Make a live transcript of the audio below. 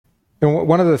And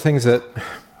one of the things that,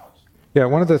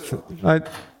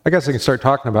 I guess I can start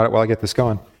talking about it while I get this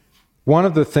going. One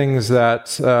of the things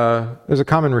that is a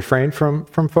common refrain from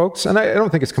folks, and I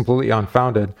don't think it's completely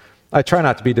unfounded. I try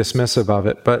not to be dismissive of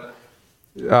it, but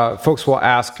folks will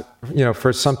ask,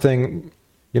 for something,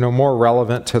 more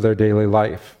relevant to their daily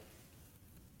life.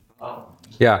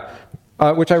 Yeah,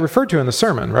 which I referred to in the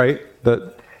sermon, right?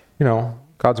 That,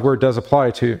 God's word does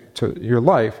apply to your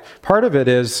life. Part of it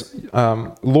is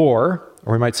lore,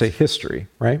 or we might say history,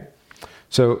 right?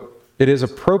 So it is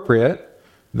appropriate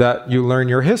that you learn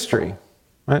your history.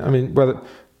 Right? I mean, whether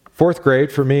fourth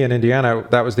grade for me in Indiana,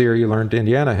 that was the year you learned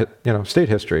Indiana, state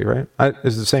history, right?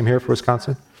 Is it the same here for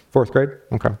Wisconsin? Fourth grade?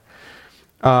 Okay.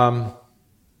 And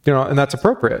that's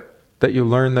appropriate, that you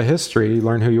learn the history, you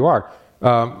learn who you are.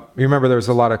 You remember there was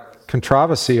a lot of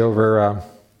controversy over,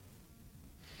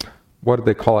 what did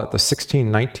they call it? The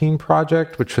 1619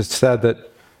 Project, which was said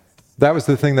that was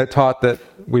the thing that taught that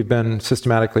we've been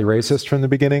systematically racist from the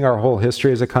beginning. Our whole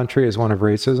history as a country is one of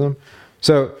racism.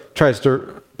 So it tries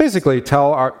to basically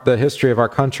tell the history of our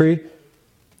country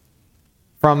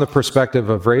from the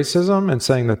perspective of racism, and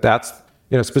saying that that's,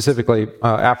 specifically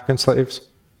African slaves,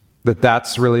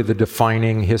 that's really the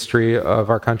defining history of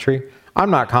our country.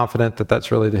 I'm not confident that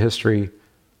that's really the history.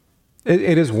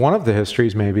 It is one of the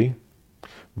histories, maybe,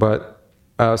 but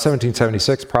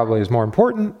 1776 probably is more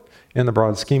important in the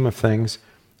broad scheme of things,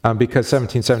 because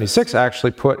 1776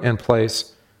 actually put in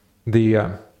place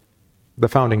the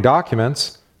founding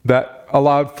documents that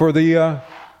allowed for the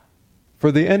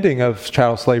ending of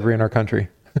chattel slavery in our country,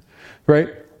 right?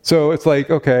 So it's like,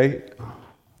 okay,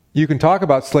 you can talk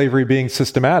about slavery being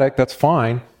systematic, that's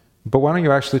fine, but why don't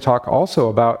you actually talk also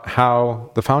about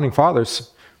how the founding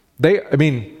fathers,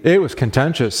 it was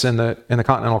contentious in the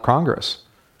Continental Congress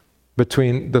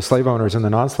between the slave owners and the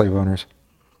non-slave owners.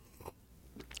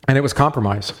 And it was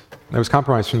compromise. It was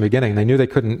compromise from the beginning. They knew they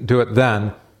couldn't do it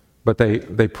then, but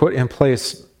they put in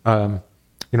place, the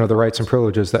rights and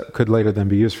privileges that could later then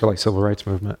be used for civil rights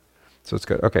movement. So it's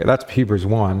good. Okay, that's Hebrews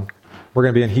 1. We're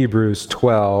going to be in Hebrews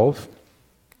 12.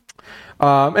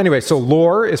 Anyway, so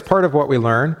lore is part of what we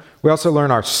learn. We also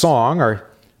learn our song,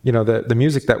 the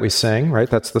music that we sing, right?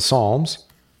 That's the Psalms.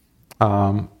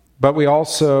 But we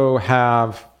also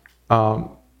have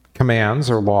commands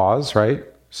or laws, right?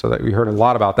 So that we heard a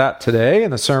lot about that today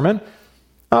in the sermon.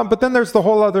 But then there's a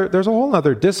whole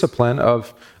other discipline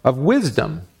of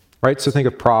wisdom, right? So think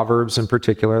of Proverbs in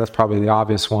particular. That's probably the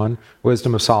obvious one.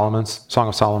 Wisdom of Solomon, Song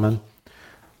of Solomon.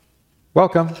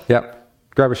 Welcome. Yep.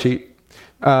 Grab a sheet.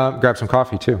 Grab some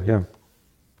coffee too. Yeah.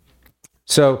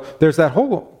 So there's that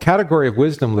whole category of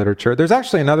wisdom literature. There's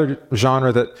actually another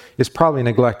genre that is probably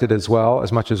neglected as well,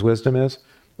 as much as wisdom is,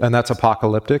 and that's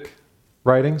apocalyptic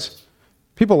writings.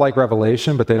 People like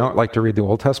Revelation, but they don't like to read the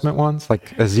Old Testament ones,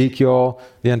 like Ezekiel,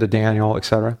 the end of Daniel,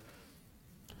 etc.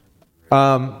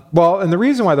 And the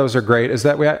reason why those are great is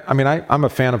that I'm a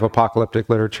fan of apocalyptic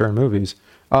literature and movies,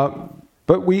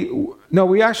 but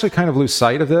we actually kind of lose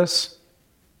sight of this,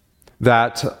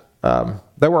 that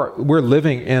we're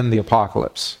living in the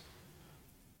apocalypse,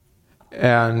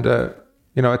 and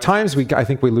at times I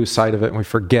think we lose sight of it and we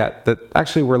forget that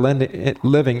actually we're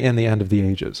living in the end of the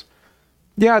ages.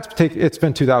 Yeah, it's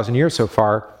been 2,000 years so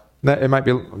far. It might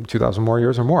be 2,000 more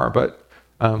years or more, but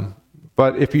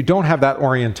if you don't have that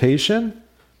orientation,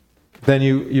 then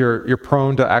you're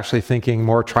prone to actually thinking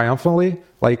more triumphantly,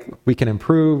 like we can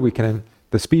improve,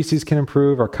 the species can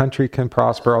improve, our country can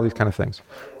prosper, all these kind of things.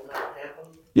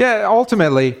 Yeah,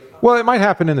 ultimately, well, it might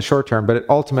happen in the short term, but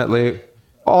ultimately,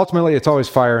 it's always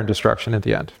fire and destruction at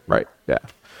the end, right? Yeah.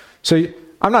 So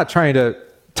I'm not trying to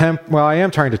I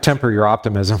am trying to temper your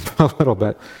optimism a little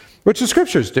bit, which the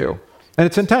scriptures do. And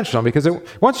it's intentional because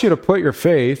it wants you to put your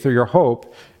faith or your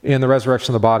hope in the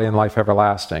resurrection of the body and life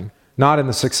everlasting, not in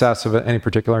the success of any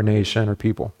particular nation or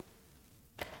people,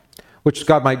 which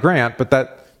God might grant, but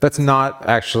that's not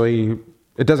actually,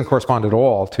 it doesn't correspond at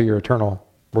all to your eternal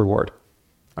reward.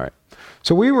 All right.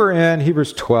 So we were in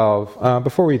Hebrews 12.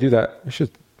 Before we do that, we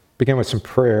should begin with some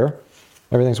prayer.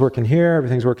 Everything's working here,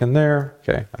 everything's working there.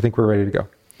 Okay, I think we're ready to go.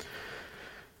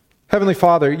 Heavenly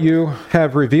Father, you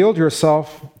have revealed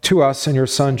yourself to us in your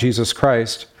Son, Jesus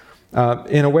Christ,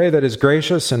 in a way that is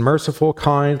gracious and merciful,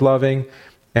 kind, loving,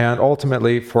 and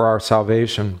ultimately for our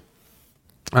salvation.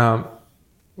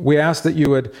 We ask that you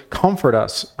would comfort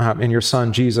us in your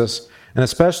Son, Jesus, and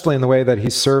especially in the way that he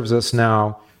serves us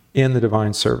now in the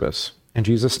divine service. In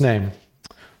Jesus' name,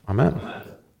 amen.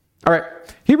 All right,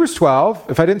 Hebrews 12,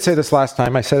 if I didn't say this last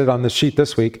time, I said it on this sheet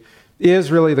this week, is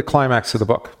really the climax of the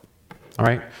book. All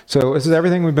right, so this is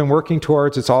everything we've been working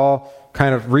towards. It's all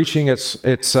kind of reaching its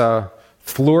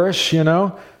flourish,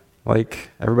 Like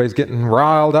everybody's getting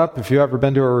riled up. If you've ever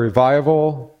been to a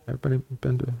revival, everybody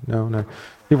been to? No.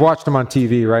 You've watched them on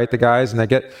TV, right? The guys, and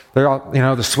they're all,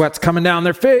 the sweat's coming down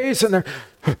their face, and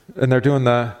they're doing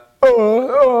the,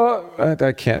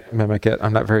 I can't mimic it.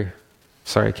 I'm not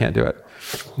sorry, I can't do it.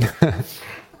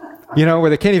 Where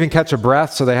they can't even catch a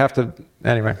breath, so they have to,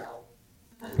 anyway.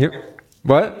 Yep.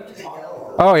 What?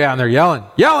 Oh, yeah, and they're yelling,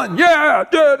 yeah! And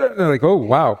they're like, oh,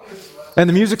 wow. And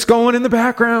the music's going in the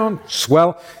background.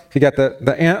 Swell. You got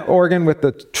the organ with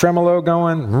the tremolo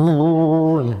going.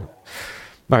 All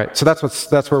right, so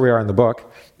that's where we are in the book.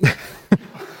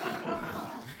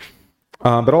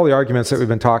 But all the arguments that we've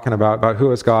been talking about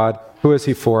who is God, who is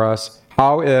he for us,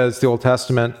 how is the Old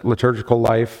Testament liturgical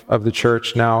life of the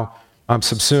church now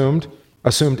assumed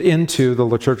into the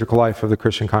liturgical life of the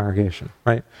Christian congregation,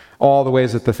 right? All the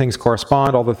ways that the things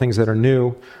correspond, all the things that are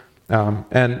new,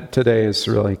 and today is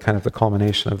really kind of the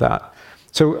culmination of that.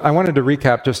 So I wanted to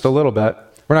recap just a little bit.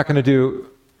 We're not going to do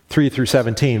 3 through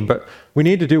 17, but we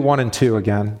need to do 1 and 2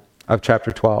 again of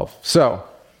chapter 12. So,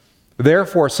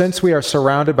 therefore, since we are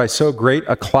surrounded by so great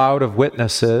a cloud of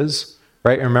witnesses,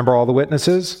 right? Remember all the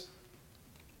witnesses?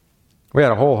 We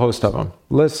had a whole host of them.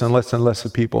 Lists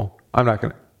of people. We don't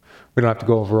have to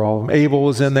go over all of them. Abel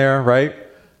was in there, right?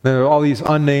 There are all these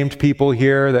unnamed people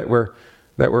here that were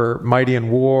mighty in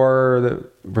war,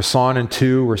 that were sawn in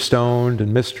two, were stoned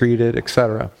and mistreated,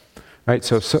 etc. Right?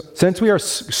 So since we are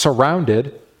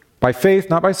surrounded by faith,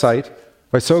 not by sight,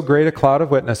 by so great a cloud of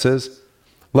witnesses,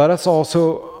 let us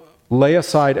also lay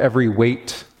aside every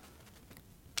weight,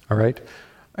 all right,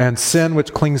 and sin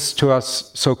which clings to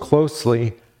us so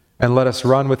closely, and let us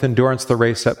run with endurance the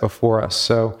race set before us.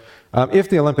 So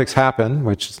if the Olympics happen,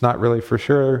 which is not really for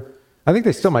sure, I think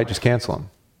they still might just cancel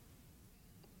them.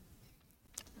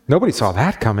 Nobody saw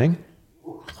that coming.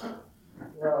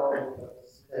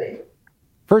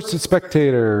 First it's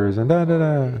spectators and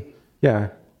da-da-da. Yeah,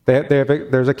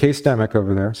 there's a case-demic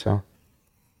over there, so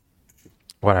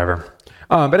whatever.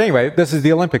 But anyway, this is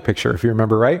the Olympic picture, if you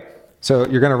remember, right? So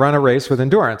you're going to run a race with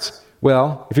endurance.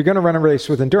 Well, if you're going to run a race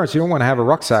with endurance, you don't want to have a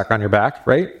rucksack on your back,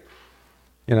 right?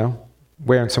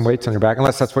 Wearing some weights on your back,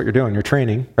 unless that's what you're doing. You're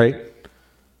training, right?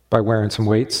 By wearing some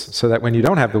weights, so that when you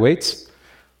don't have the weights,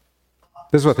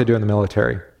 this is what they do in the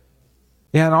military.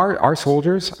 Yeah, and our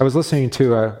soldiers, I was listening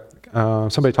to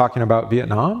somebody talking about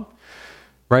Vietnam,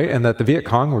 right? And that the Viet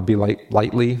Cong would be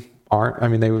lightly armed. I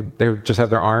mean, they would just have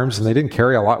their arms, and they didn't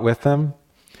carry a lot with them.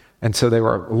 And so they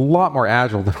were a lot more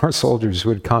agile than our soldiers, who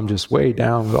would come just way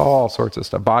down with all sorts of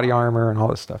stuff, body armor and all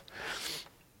this stuff.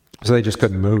 So they just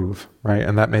couldn't move, right?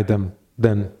 And that made them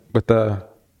then with the,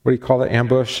 what do you call it,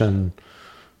 ambush and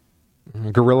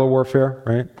guerrilla warfare,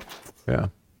 right? Yeah.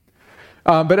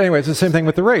 But anyway, it's the same thing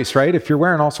with the race, right? If you're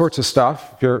wearing all sorts of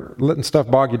stuff, if you're letting stuff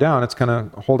bog you down, it's going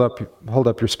to hold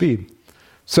up your speed.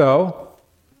 So,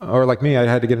 or like me, I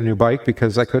had to get a new bike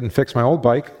because I couldn't fix my old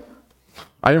bike.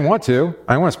 I didn't want to.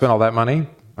 I didn't want to spend all that money.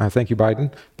 Thank you,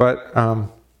 Biden. But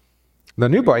the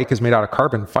new bike is made out of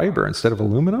carbon fiber instead of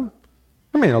aluminum.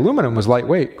 I mean, aluminum was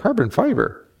lightweight. Carbon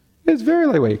fiber is very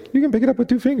lightweight. You can pick it up with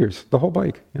 2 fingers, the whole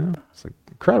bike. It's like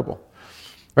incredible,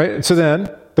 right? And so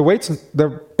then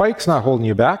the bike's not holding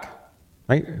you back,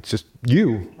 right? It's just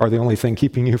you are the only thing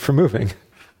keeping you from moving,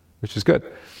 which is good.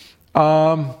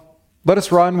 Let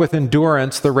us run with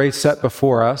endurance the race set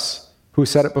before us. Who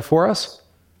set it before us?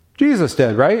 Jesus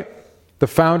did, right? The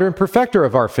founder and perfecter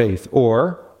of our faith,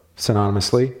 or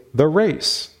synonymously, the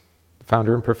race. The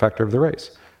founder and perfecter of the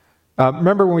race.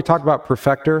 Remember when we talked about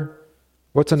perfecter?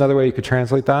 What's another way you could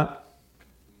translate that?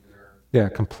 Completer. Yeah,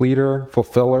 completer,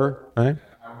 fulfiller, right?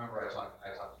 I remember I talked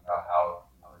about how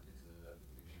it's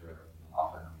a picture of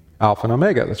Alpha and Omega. Alpha and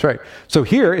Omega, that's right. So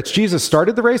here, it's Jesus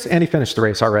started the race and he finished the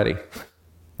race already.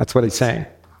 That's what he's saying.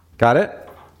 Got it?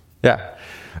 Yeah.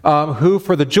 Who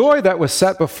for the joy that was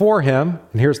set before him,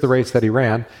 and here's the race that he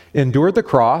ran, endured the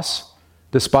cross,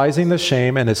 despising the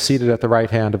shame, and is seated at the right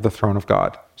hand of the throne of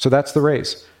God. So that's the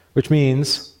race, which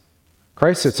means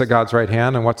Christ sits at God's right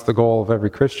hand, and what's the goal of every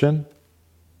Christian?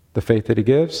 The faith that he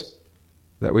gives,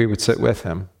 that we would sit with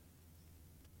him,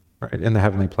 right, in the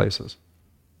heavenly places.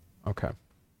 Okay.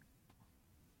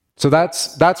 So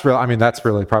that's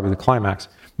really probably the climax.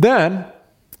 Then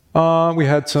we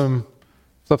had some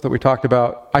stuff that we talked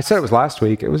about. I said it was last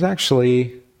week. It was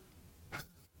actually,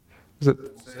 was it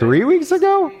 3 weeks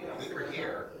ago?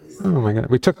 Oh my God.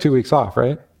 We took 2 weeks off,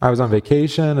 right? I was on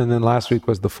vacation, and then last week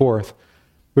was the 4th,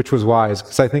 which was wise,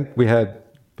 because I think we had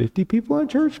 50 people in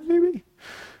church, maybe?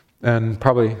 And we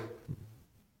probably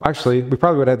would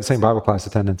have had the same Bible class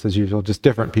attendance as usual, just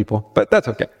different people, but that's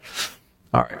okay.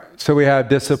 All right. So we had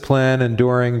discipline,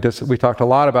 enduring. We talked a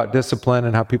lot about discipline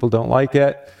and how people don't like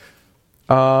it.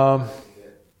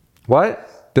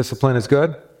 What? Discipline is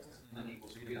good?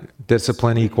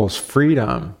 Discipline equals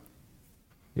freedom.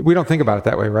 We don't think about it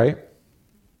that way, right?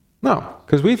 No,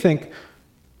 because we think,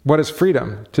 what is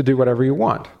freedom? To do whatever you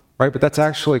want, right? But that's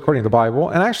actually according to the Bible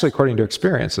and actually according to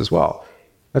experience as well.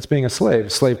 That's being a slave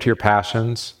to your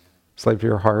passions, slave to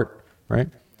your heart, right?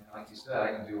 Like you said, I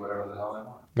can do whatever the hell I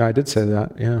want. Yeah, I did say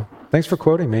that, yeah. Thanks for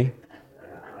quoting me.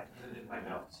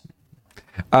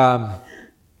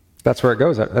 That's where it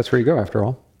goes. That's where you go after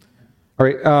all. All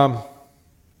right.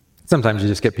 Sometimes you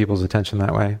just get people's attention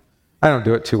that way. I don't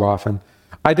do it too often.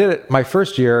 I did it my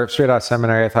first year, straight out of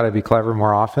seminary. I thought I'd be clever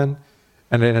more often,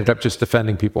 and I ended up just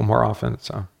defending people more often.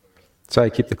 So I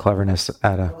keep the cleverness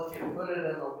at a... Well, if you put it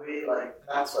in a way like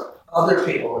that's what other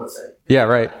people would say. Yeah,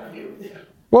 right.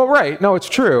 Well, right. No, it's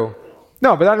true.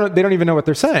 No, but they don't even know what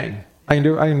they're saying. I can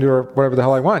do whatever the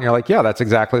hell I want. And you're like, yeah, that's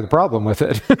exactly the problem with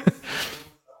it.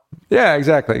 Yeah,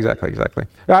 exactly.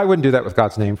 I wouldn't do that with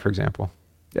God's name, for example.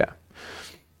 Yeah.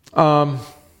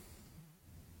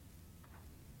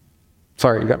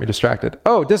 Sorry, you got me distracted.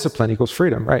 Oh, discipline equals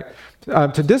freedom, right?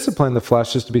 To discipline the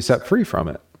flesh is to be set free from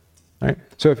it, right?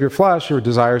 So if your flesh, your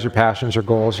desires, your passions, your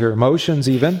goals, your emotions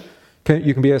even,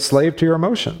 you can be a slave to your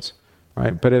emotions,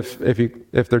 right? But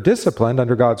if they're disciplined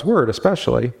under God's word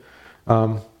especially,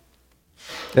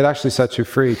 it actually sets you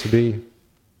free to be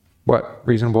what?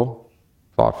 Reasonable,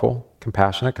 thoughtful,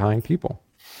 compassionate, kind people,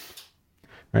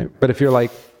 right? But if you're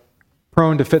like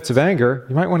prone to fits of anger,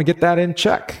 you might want to get that in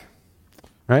check,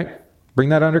 right? Bring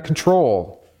that under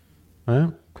control, right?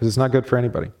 Because it's not good for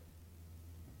anybody.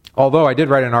 Although I did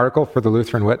write an article for the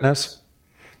Lutheran Witness.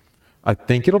 I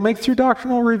think it'll make through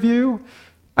doctrinal review.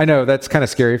 I know that's kind of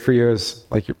scary for you, as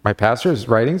like my pastor's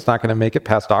writing's not going to make it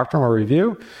past doctrinal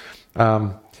review.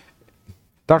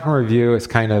 Doctrinal review is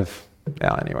kind of,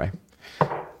 anyway.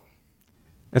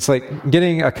 It's like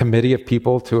getting a committee of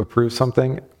people to approve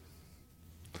something.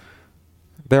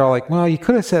 They're all like, well, you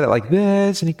could have said it like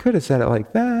this, and you could have said it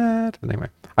like that. Anyway,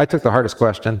 I took the hardest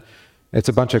question. It's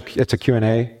a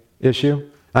Q&A issue. And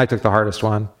I took the hardest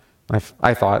one. I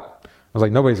was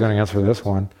like, nobody's going to answer this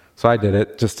one. So I did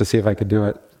it just to see if I could do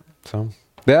it. So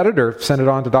the editor sent it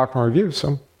on to doctrinal review.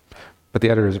 But the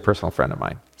editor is a personal friend of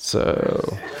mine.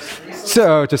 So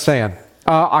just saying.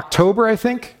 October, I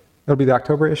think. It'll be the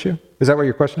October issue. Is that what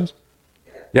your question is?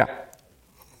 Yeah.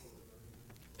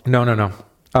 No.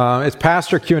 It's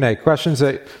pastor Q&A, questions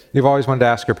that you've always wanted to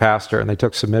ask your pastor, and they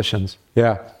took submissions.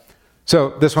 Yeah. So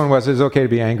this one was, is it okay to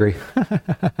be angry?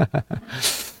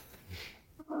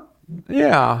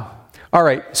 Yeah. All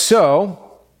right.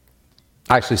 So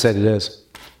I actually said it is.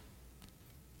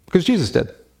 Because Jesus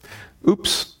did.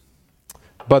 Oops.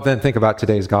 But then think about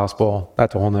today's gospel.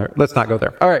 That's a whole nother, let's not go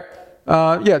there. All right.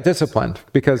 Discipline,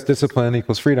 because discipline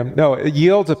equals freedom. No, it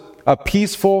yields a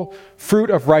peaceful fruit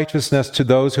of righteousness to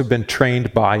those who've been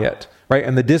trained by it, right?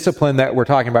 And the discipline that we're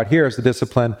talking about here is the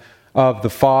discipline of the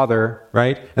Father,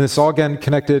 right? And it's all, again,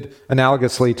 connected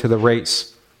analogously to the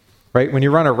race, right? When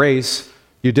you run a race,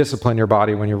 you discipline your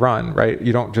body when you run, right?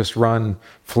 You don't just run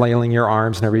flailing your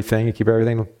arms and everything. You keep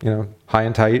everything, high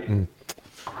and tight and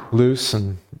loose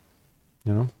and,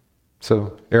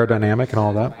 so aerodynamic and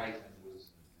all that.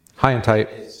 High and tight.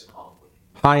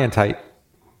 High and tight.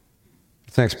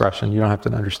 It's an expression. You don't have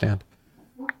to understand.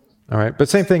 All right. But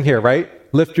same thing here, right?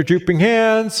 Lift your drooping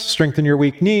hands. Strengthen your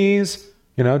weak knees.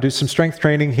 Do some strength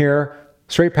training here.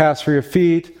 Straight pass for your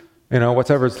feet.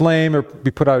 Whatever's lame or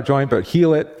be put out of joint, but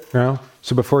heal it.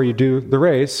 So before you do the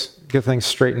race, get things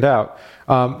straightened out.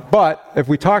 But if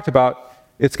we talked about,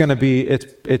 it's going to be,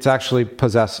 it's actually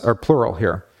plural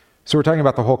here. So we're talking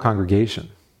about the whole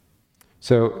congregation.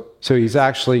 So he's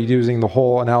actually using the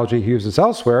whole analogy he uses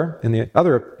elsewhere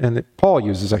Paul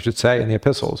uses, I should say, in the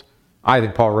epistles. I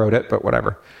think Paul wrote it, but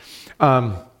whatever.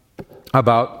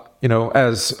 About,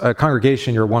 as a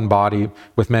congregation, you're one body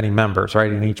with many members,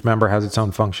 right? And each member has its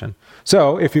own function.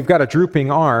 So if you've got a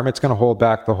drooping arm, it's going to hold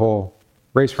back the whole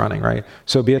race running, right?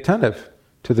 So be attentive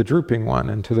to the drooping one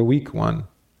and to the weak one,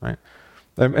 right?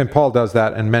 And Paul does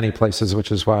that in many places,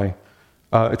 which is why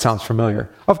it sounds familiar.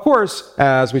 Of course,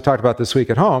 as we talked about this week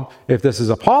at home, if this is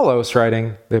Apollos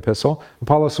writing the epistle,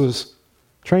 Apollos was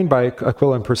trained by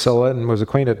Aquila and Priscilla and was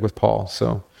acquainted with Paul,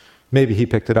 so maybe he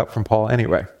picked it up from Paul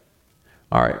anyway.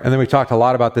 All right, and then we talked a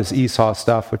lot about this Esau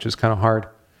stuff, which is kind of hard.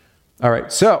 All right,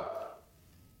 so,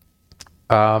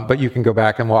 but you can go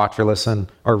back and watch or listen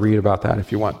or read about that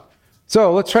if you want.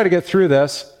 So let's try to get through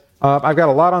this. I've got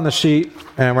a lot on the sheet,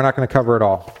 and we're not going to cover it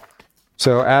all.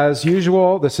 So as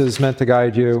usual, this is meant to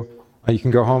guide you. You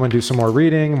can go home and do some more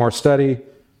reading, more study,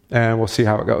 and we'll see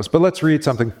how it goes. But let's read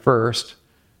something first.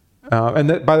 By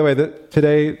the way,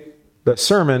 today the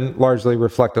sermon largely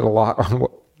reflected a lot on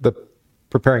the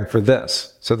preparing for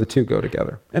this. So the two go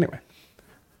together. Anyway,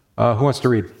 who wants to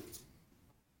read?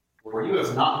 For you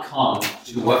have not come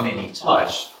to what may be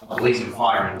touched, a blazing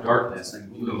fire and darkness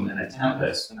and gloom and a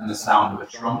tempest and the sound of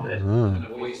a trumpet, and a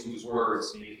voice whose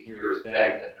words made the hearers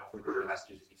beg that no further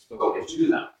message be spoken to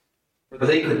them. For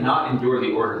they could not endure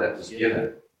the order that was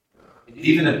given. If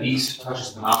even a beast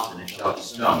touches the mountain, it shall be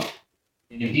stoned.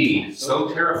 Indeed,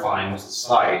 so terrifying was the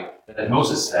sight that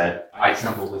Moses said, I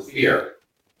trembled with fear.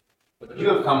 But you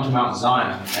have come to Mount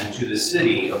Zion and to the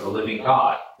city of the living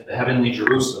God, to the heavenly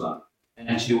Jerusalem,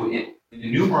 and to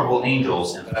innumerable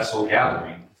angels in festal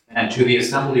gathering, and to the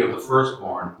assembly of the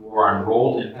firstborn who are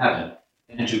enrolled in heaven,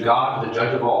 and to God, the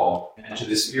judge of all, and to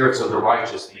the spirits of the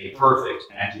righteous made perfect,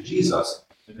 and to Jesus,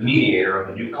 the mediator of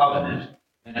the new covenant,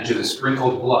 and to the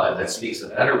sprinkled blood that speaks a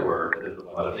better word than the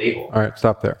blood of Abel. All right,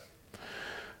 stop there.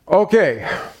 Okay.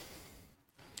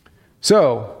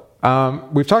 So,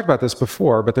 we've talked about this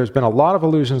before, but there's been a lot of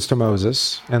allusions to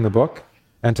Moses in the book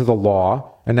and to the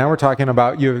law. And now we're talking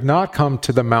about you have not come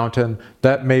to the mountain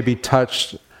that may be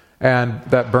touched and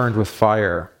that burned with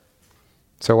fire.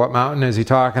 So what mountain is he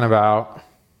talking about?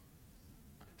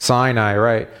 Sinai,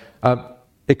 right.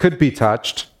 It could be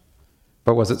touched,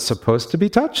 but was it supposed to be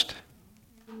touched?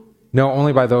 No,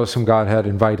 only by those whom God had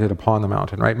invited upon the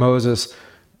mountain, right? Moses,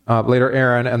 later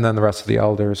Aaron, and then the rest of the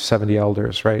elders, 70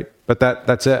 elders, right? But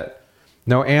that's it.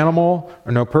 No animal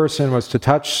or no person was to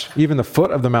touch even the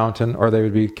foot of the mountain, or they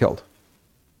would be killed,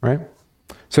 right?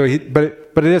 So, but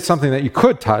it is something that you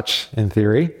could touch in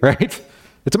theory, right?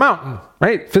 It's a mountain,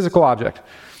 right? Physical object,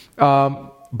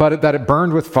 but that it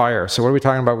burned with fire. So, what are we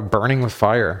talking about with burning with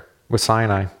fire with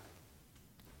Sinai?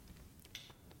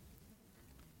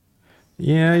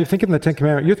 Yeah, you're thinking the Ten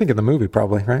Commandments. You're thinking the movie,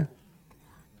 probably, right?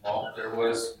 Well, there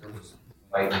was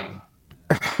lightning.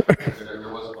 There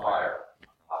was a fire.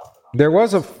 There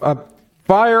was a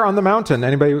fire on the mountain.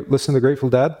 Anybody listen to the Grateful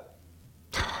Dead?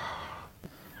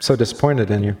 So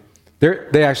disappointed in you.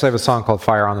 They actually have a song called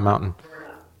Fire on the Mountain.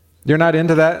 You're not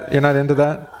into that? You're not into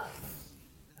that?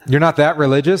 You're not that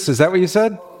religious? Is that what you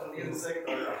said?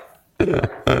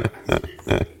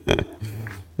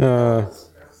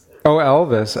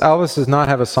 Elvis. Elvis does not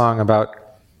have a song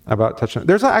about touching.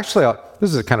 There's actually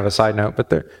this is kind of a side note,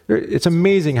 but it's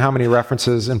amazing how many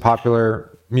references in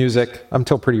popular music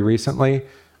until pretty recently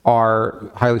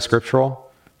are highly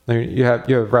scriptural. You have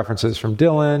references from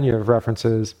Dylan. You have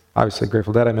references, obviously,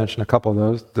 Grateful Dead. I mentioned a couple of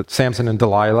those. Samson and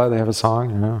Delilah. They have a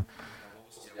song. You know,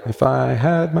 if I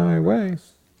had my way.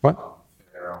 What?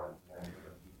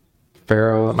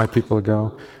 Pharaoh. Let my people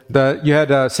go. You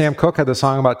had Sam Cooke had the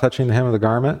song about touching the hem of the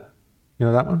garment. You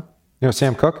know that one? You know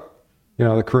Sam Cooke? You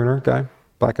know the crooner guy,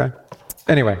 black guy.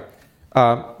 Anyway,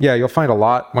 you'll find a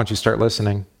lot once you start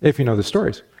listening if you know the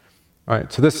stories. All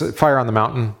right. So this is Fire on the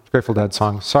Mountain, Grateful Dead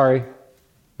song. Sorry.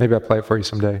 Maybe I'll play it for you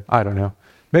someday. I don't know.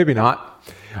 Maybe not.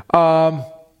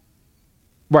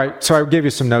 Right, so I gave you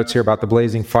some notes here about the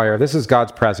blazing fire. This is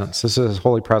God's presence. This is his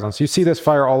holy presence. You see this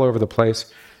fire all over the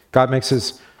place. God makes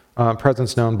his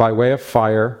presence known by way of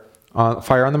fire.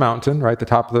 Fire on the mountain, right? The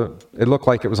top of it looked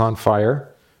like it was on fire,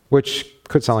 which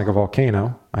could sound like a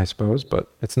volcano, I suppose, but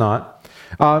it's not.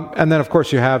 And then, of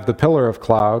course, you have the pillar of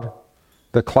cloud,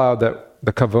 the cloud that,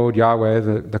 the kavod Yahweh,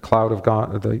 the cloud of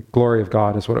God, the glory of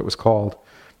God is what it was called.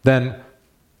 Then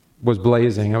was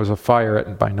blazing. It was a fire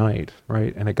by night,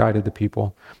 right? And it guided the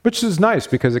people, which is nice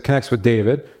because it connects with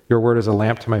David. Your word is a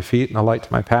lamp to my feet and a light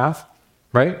to my path,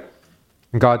 right?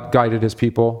 And God guided his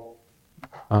people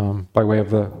by way of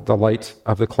the light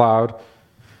of the cloud.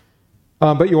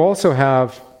 But you also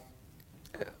have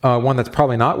one that's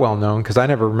probably not well known because I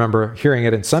never remember hearing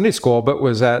it in Sunday school, but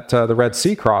was at the Red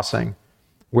Sea crossing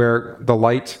where the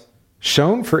light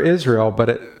shone for Israel, but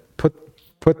it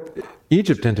put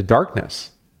Egypt into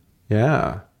darkness.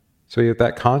 Yeah. So you have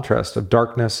that contrast of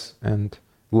darkness and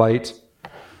light.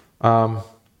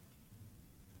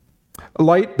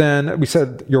 Light, then, we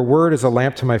said, your word is a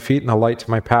lamp to my feet and a light to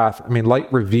my path. I mean,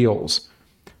 light reveals.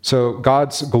 So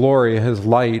God's glory, his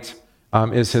light,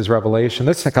 is his revelation.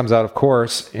 This comes out, of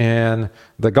course, in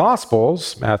the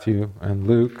Gospels, Matthew and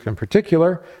Luke in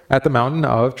particular, at the mountain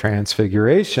of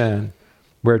transfiguration,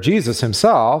 where Jesus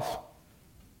himself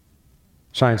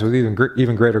shines with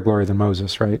even greater glory than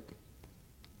Moses, right?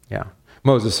 Yeah.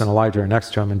 Moses and Elijah are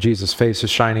next to him, and Jesus' face is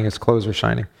shining, his clothes are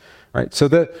shining, right? So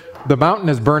the mountain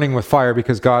is burning with fire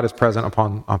because God is present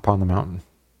upon the mountain.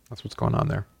 That's what's going on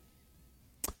there.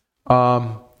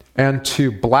 And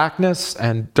to blackness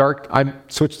and dark, I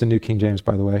switched to New King James,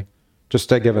 by the way, just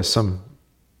to give us some,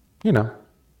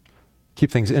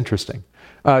 keep things interesting.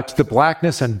 To the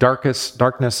blackness and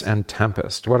darkness and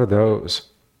tempest. What are those?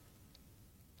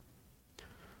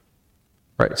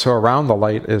 Right, so around the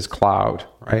light is cloud,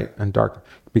 right, and dark,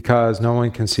 because no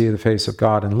one can see the face of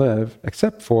God and live,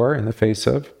 except for in the face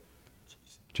of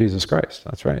Jesus Christ.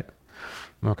 That's right.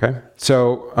 Okay,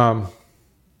 so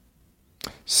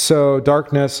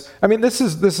darkness. I mean, this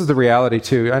is the reality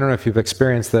too. I don't know if you've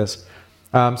experienced this.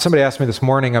 Somebody asked me this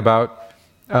morning about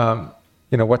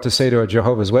what to say to a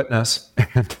Jehovah's Witness.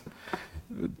 And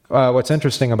what's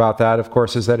interesting about that, of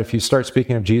course, is that if you start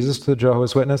speaking of Jesus to the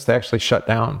Jehovah's Witness, they actually shut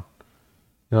down.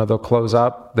 They'll close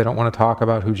up. They don't want to talk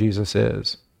about who Jesus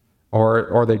is,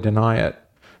 or they deny it,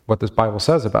 what this Bible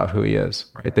says about who he is.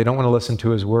 Right? They don't want to listen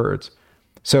to his words.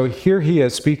 So here he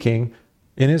is speaking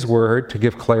in his word to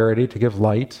give clarity, to give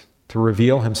light, to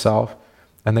reveal himself,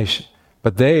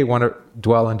 but they want to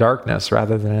dwell in darkness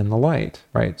rather than in the light.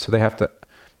 Right? So they have to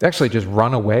actually just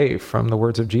run away from the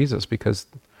words of Jesus because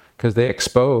they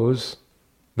expose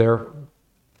their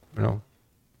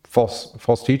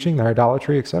false teaching, their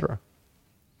idolatry, etc.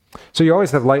 So you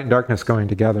always have light and darkness going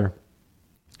together.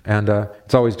 And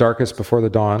it's always darkest before the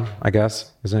dawn, I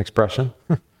guess, is an expression.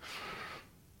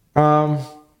 But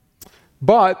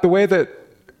the way that,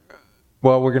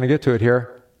 we're going to get to it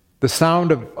here. The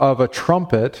sound of a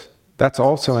trumpet, that's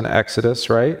also in Exodus,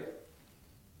 right?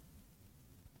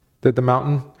 Did the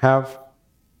mountain have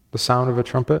the sound of a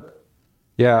trumpet?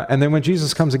 Yeah, and then when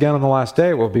Jesus comes again on the last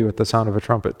day, it will be with the sound of a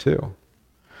trumpet too.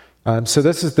 So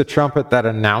this is the trumpet that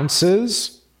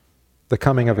announces the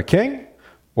coming of a king,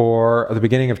 or the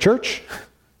beginning of church.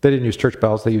 They didn't use church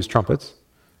bells, they used trumpets.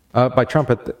 By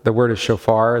trumpet, the word is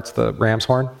shofar, it's the ram's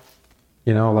horn.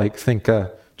 Think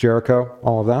Jericho,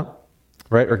 all of that.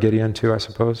 Right? Or Gideon too, I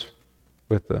suppose,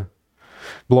 with the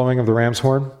blowing of the ram's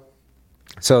horn.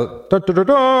 So,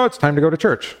 it's time to go to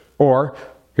church. Or,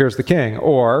 here's the king.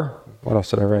 Or, what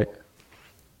else did I write?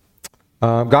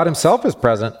 God himself is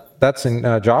present. That's in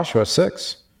Joshua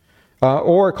 6.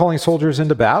 Or calling soldiers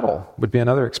into battle would be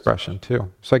another expression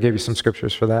too. So I gave you some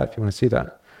scriptures for that if you want to see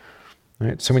that. All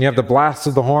right, so when you have the blast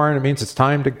of the horn, it means it's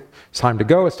time to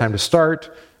go, it's time to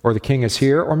start, or the king is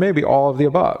here, or maybe all of the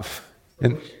above.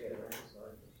 And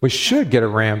we should get a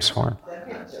ram's horn.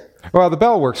 Well, the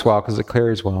bell works well because it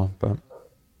carries well, but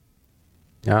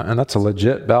yeah, and that's a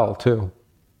legit bell too.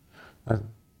 I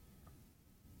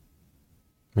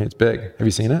mean, it's big. Have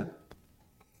you seen it?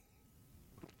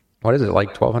 What is it, like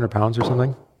 1,200 pounds or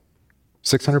something?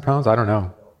 600 pounds? I don't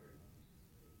know.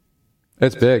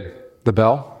 It's big. The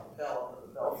bell?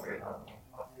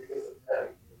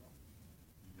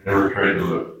 Never tried to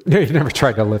lift it. Yeah, you never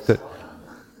tried to lift it.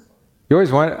 You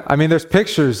always want, there's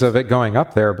pictures of it going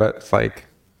up there, but it's like,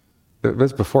 it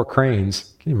was before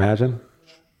cranes. Can you imagine?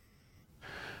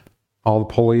 All the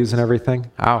pulleys and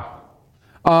everything. Ow.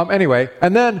 Anyway,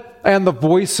 and the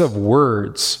voice of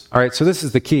words. All right, so this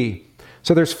is the key.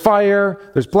 So there's fire,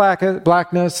 there's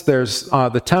blackness, there's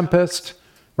the tempest,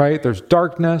 right? There's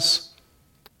darkness,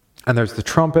 and there's the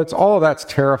trumpets. All of that's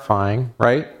terrifying,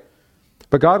 right?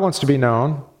 But God wants to be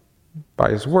known by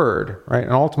his word, right?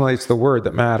 And ultimately it's the word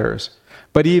that matters.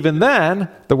 But even then,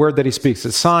 the word that he speaks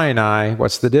at Sinai,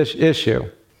 what's the issue?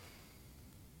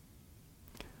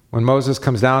 When Moses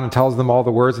comes down and tells them all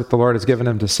the words that the Lord has given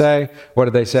him to say, what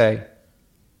do they say?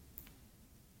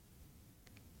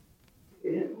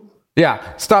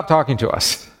 Yeah, stop talking to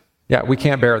us. Yeah, we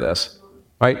can't bear this.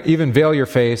 Right? Even veil your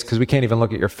face, because we can't even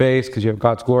look at your face, because you have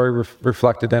God's glory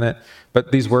reflected in it.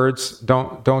 But these words,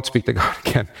 don't speak to God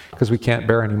again, because we can't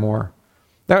bear anymore.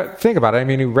 Now, think about it.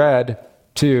 He read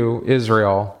to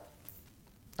Israel,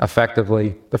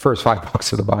 effectively, the first 5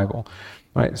 books of the Bible.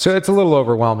 Right? So it's a little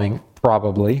overwhelming,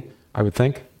 probably, I would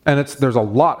think. And there's a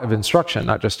lot of instruction,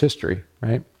 not just history,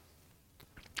 right?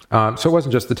 So it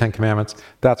wasn't just the Ten Commandments.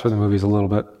 That's where the movie's a little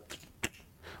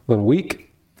weak.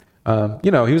 He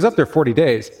was up there 40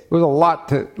 days. It was a lot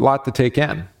to take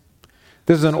in.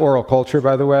 This is an oral culture,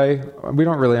 by the way. We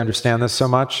don't really understand this so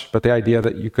much, but the idea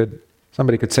that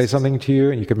somebody could say something to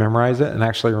you and you could memorize it and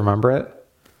actually remember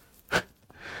it.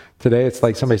 Today, it's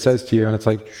like somebody says to you and it's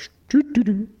like,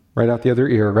 right out the other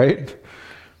ear, right?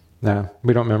 No,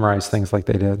 we don't memorize things like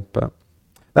they did, but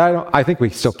I think we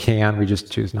still can. We just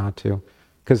choose not to.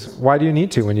 Because why do you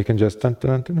need to when you can just...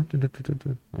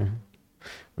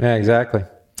 Yeah, exactly.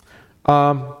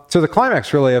 So the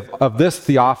climax, really, of this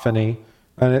theophany,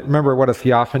 and remember what a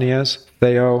theophany is?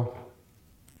 Theophanos?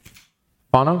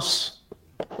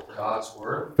 God's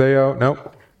word?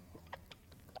 Nope.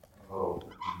 Oh,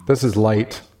 This is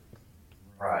light.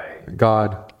 right.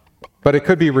 God. But it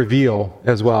could be reveal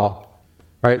as well.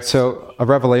 Right? So a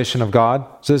revelation of God.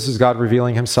 So this is God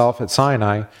revealing himself at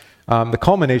Sinai. The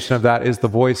culmination of that is the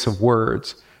voice of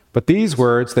words. But these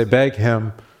words, they beg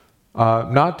him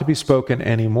not to be spoken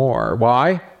anymore.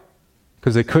 Why?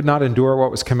 Because they could not endure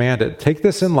what was commanded. Take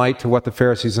this in light to what the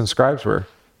Pharisees and scribes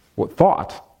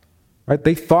thought. Right?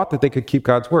 They thought that they could keep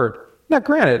God's word. Now,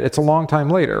 granted, it's a long time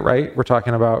later, right? We're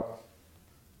talking about,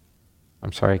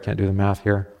 I'm sorry, I can't do the math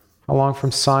here. How long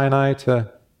from Sinai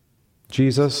to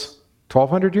Jesus?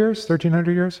 1,200 years?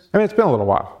 1,300 years? I mean, it's been a little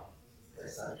while.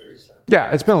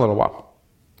 Yeah, it's been a little while.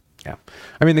 Yeah.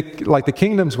 I mean, the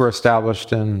kingdoms were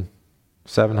established in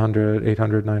 700,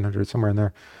 800, 900, somewhere in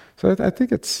there. So I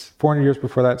think it's 400 years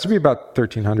before that. It should be about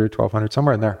 1,300, 1,200,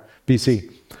 somewhere in there,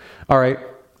 BC. All right,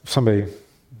 somebody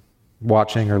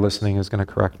watching or listening is going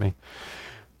to correct me.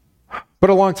 But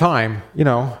a long time,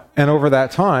 and over that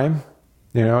time,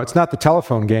 it's not the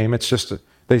telephone game. It's just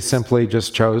they simply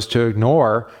just chose to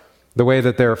ignore the way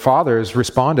that their fathers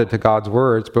responded to God's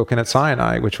word spoken at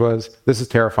Sinai, which was, this is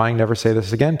terrifying, never say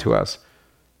this again to us.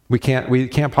 We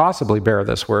can't possibly bear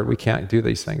this word. We can't do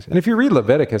these things. And if you read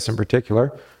Leviticus in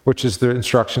particular, which is the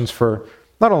instructions for,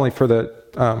 not only for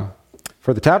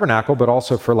the tabernacle, but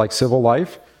also for like civil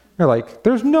life, you're like,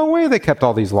 there's no way they kept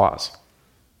all these laws.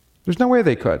 There's no way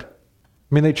they could. I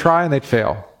mean, they try and they'd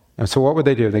fail. And so what would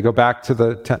they do? They go back to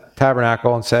the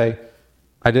tabernacle and say,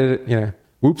 I did it,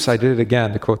 whoops, I did it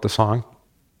again, to quote the song.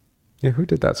 Yeah, who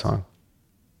did that song?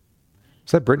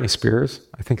 Is that Britney Spears?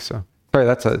 I think so. Sorry,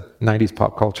 that's a 90s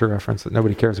pop culture reference that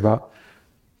nobody cares about.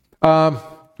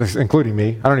 Including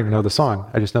me. I don't even know the song.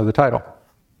 I just know the title.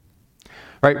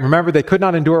 Right? Remember, they could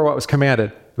not endure what was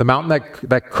commanded. The mountain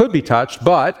that could be touched,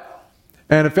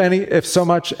 and if so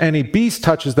much any beast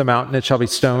touches the mountain, it shall be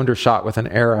stoned or shot with an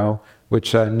arrow,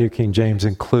 which New King James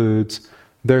includes.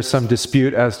 There's some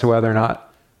dispute as to whether or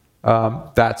not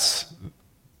that's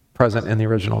present in the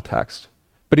original text.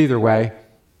 But either way,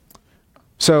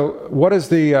 so what is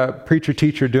the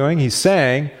preacher-teacher doing? He's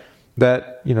saying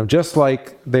that, just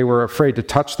like they were afraid to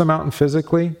touch the mountain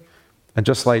physically, and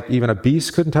just like even a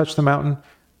beast couldn't touch the mountain,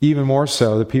 even more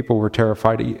so, the people were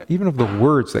terrified even of the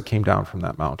words that came down from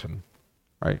that mountain,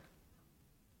 right?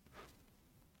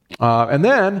 And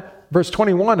then, verse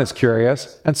 21 is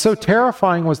curious. And so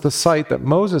terrifying was the sight that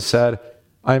Moses said,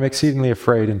 I am exceedingly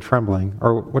afraid and trembling.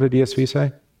 Or what did ESV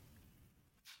say?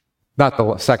 Not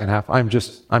the second half. I'm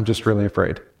just really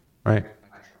afraid, right?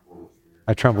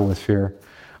 I tremble with fear.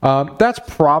 That's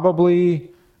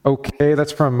probably okay.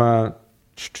 That's from,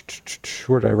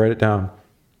 where did I write it down?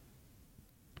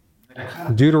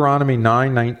 Deuteronomy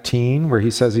 9:19, where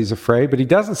he says he's afraid, but he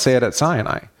doesn't say it at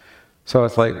Sinai. So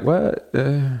it's like,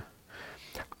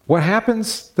 what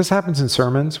happens? This happens in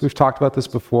sermons. We've talked about this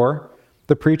before.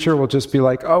 The preacher will just be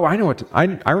like, oh, I know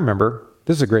I remember.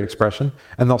 This is a great expression.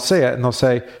 And they'll say it, and they'll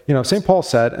say, St. Paul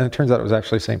said, and it turns out it was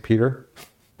actually St. Peter.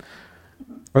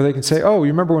 Or they can say, oh,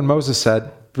 you remember when Moses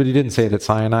said, but he didn't say it at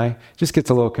Sinai. Just gets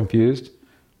a little confused.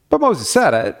 But Moses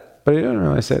said it, but he didn't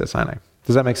really say it at Sinai.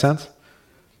 Does that make sense?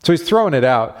 So he's throwing it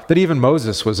out that even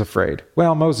Moses was afraid.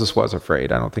 Well, Moses was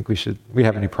afraid. I don't think we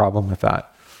have any problem with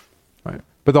that. Right?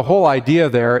 But the whole idea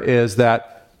there is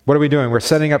that, what are we doing? We're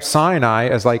setting up Sinai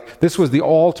as like, this was the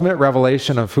ultimate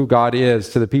revelation of who God is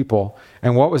to the people.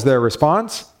 And what was their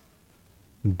response?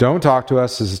 Don't talk to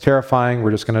us. This is terrifying.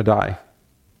 We're just going to die.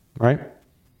 Right?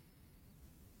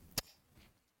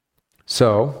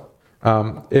 So,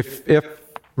 if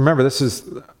remember, this is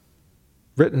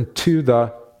written to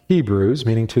the Hebrews,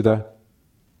 meaning to the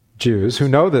Jews, who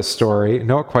know this story,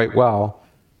 know it quite well.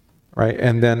 Right?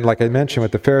 And then, like I mentioned,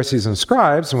 with the Pharisees and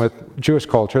scribes and with Jewish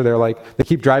culture, they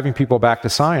keep driving people back to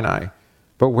Sinai.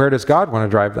 But where does God want to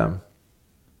drive them?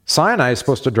 Sinai is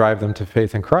supposed to drive them to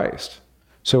faith in Christ.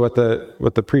 So what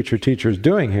the preacher-teacher is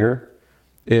doing here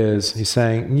is he's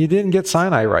saying, you didn't get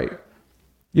Sinai right.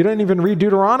 You didn't even read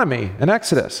Deuteronomy and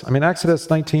Exodus. I mean, Exodus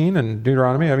 19 and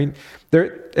Deuteronomy, I mean,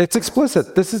 it's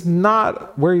explicit. This is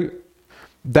not where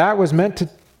that was meant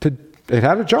to it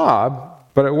had a job,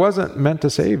 but it wasn't meant to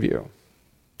save you.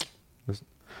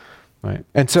 Right?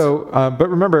 And so, but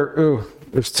remember,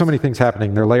 there's so many things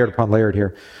happening. They're layered upon layered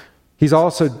here. He's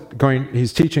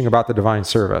teaching about the divine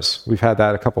service. We've had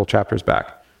that a couple of chapters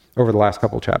back, over the last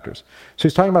couple of chapters. So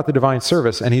he's talking about the divine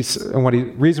service, and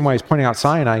reason why he's pointing out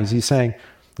Sinai is he's saying,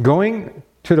 going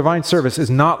to divine service is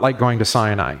not like going to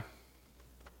Sinai.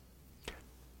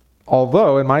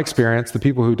 Although, in my experience, the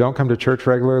people who don't come to church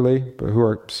regularly, but who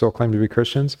are still claim to be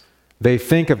Christians, they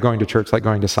think of going to church like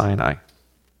going to Sinai.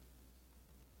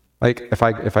 Like,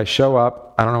 if I show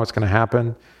up, I don't know what's going to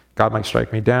happen. God might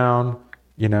strike me down.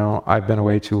 I've been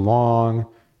away too long.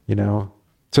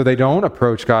 So they don't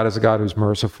approach God as a God who's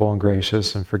merciful and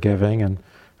gracious and forgiving and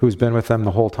who's been with them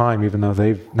the whole time, even though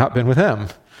they've not been with him.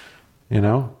 you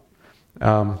know?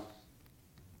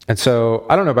 And so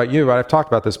I don't know about you, but I've talked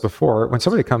about this before. When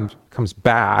somebody comes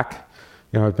back,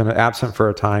 you know, I've been absent for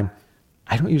a time,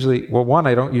 I don't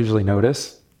usually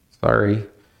notice. Sorry. I think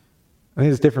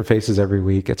there's different faces every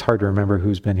week. It's hard to remember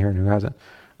who's been here and who hasn't.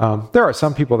 There are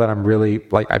some people that I'm really,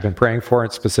 like, I've been praying for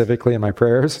it specifically in my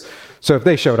prayers. So if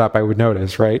they showed up, I would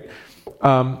notice, right?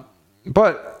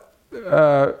 But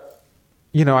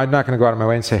you know, I'm not going to go out of my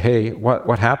way and say, hey,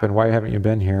 what happened? Why haven't you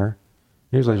been here?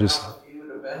 Usually just... If you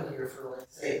would have been here for, like,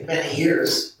 say, many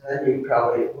years, then you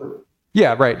probably would.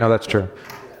 Yeah, right. No, that's true.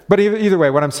 But either way,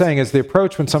 what I'm saying is the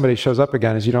approach when somebody shows up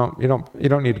again is you don't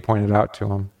need to point it out to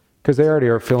them because they already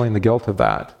are feeling the guilt of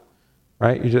that,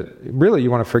 right? You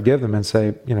want to forgive them and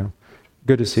say, you know,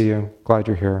 good to see you, glad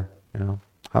you're here. You know,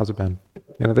 how's it been?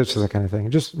 You know, this is that kind of thing.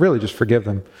 Just forgive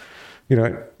them. You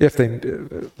know, if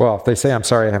they say I'm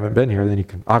sorry I haven't been here, then you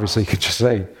can just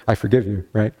say I forgive you,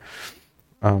 right?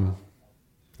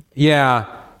 Yeah,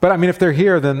 but I mean, if they're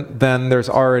here, then there's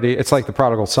already, it's like the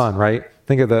prodigal son, right?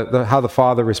 Think of how the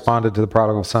father responded to the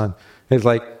prodigal son. He's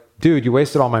like, dude, you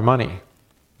wasted all my money.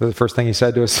 That's the first thing he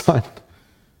said to his son.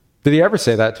 Did he ever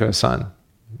say that to his son?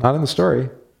 Not in the story.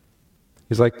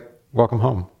 He's like, welcome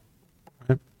home.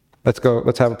 Right? Let's go,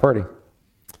 let's have a party.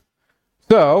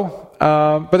 So,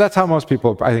 but that's how most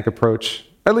people, I think, approach,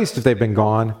 at least if they've been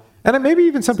gone. And then maybe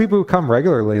even some people who come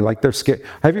regularly, like they're scared.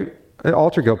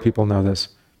 Altar Guild people know this.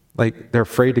 Like, they're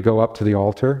afraid to go up to the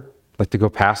altar, like to go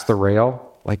past the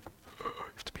rail. Like, you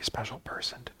have to be a special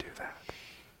person to do that.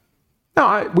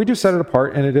 No, we do set it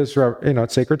apart, and it is, you know,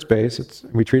 it's sacred space.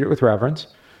 We treat it with reverence,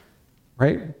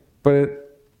 right?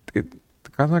 But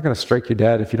God's not going to strike you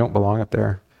dead if you don't belong up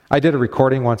there. I did a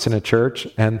recording once in a church,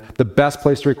 and the best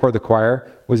place to record the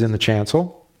choir was in the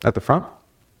chancel at the front.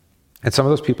 And some of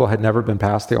those people had never been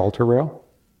past the altar rail,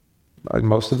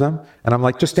 most of them. And I'm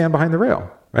like, just stand behind the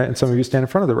rail, right? And some of you stand in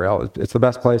front of the rail. It's the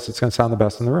best place. It's going to sound the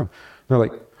best in the room. And they're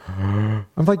like,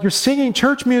 I'm like, you're singing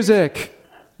church music.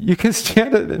 You can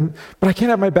stand it, but I can't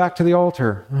have my back to the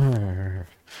altar.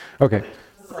 Okay.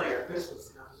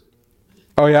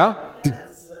 Oh, yeah?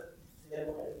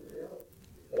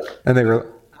 And they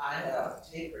were... I have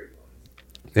tape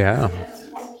recordings. Yeah.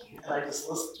 And I just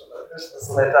listened to the Christmas,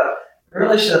 and I thought, I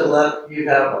really should let you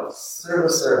have a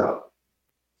service or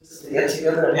just to get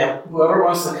together and have whoever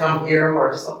wants to come here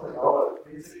or something.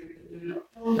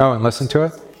 Oh, and listen to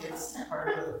it?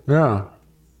 Yeah.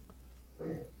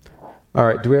 All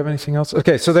right. Do we have anything else?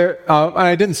 Okay. So there, and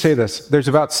I didn't say this. There's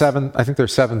about I think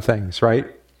there's 7 things, right?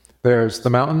 There's the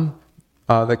mountain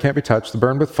that can't be touched, the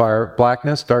burned with fire,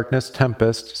 blackness, darkness,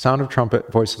 tempest, sound of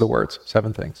trumpet, voice of the words.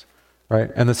 7 things,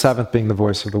 right? And the 7th being the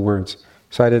voice of the words.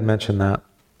 So I did mention that.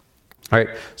 All right.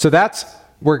 So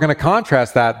we're going to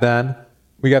contrast that then.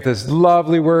 We got this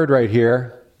lovely word right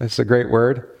here. This is a great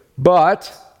word.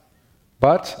 But,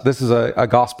 this is a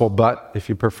gospel but, if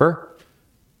you prefer,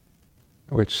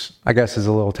 which I guess is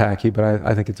a little tacky, but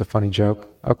I think it's a funny joke.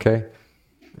 Okay.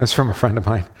 It's from a friend of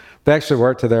mine. They actually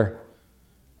wore it to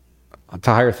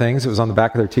higher things. It was on the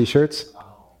back of their t-shirts.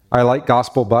 I like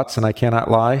gospel butts and I cannot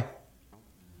lie.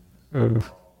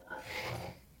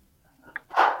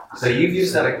 So you've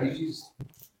used the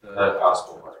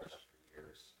gospel letters for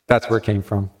years. That's where it came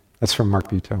from. That's from Mark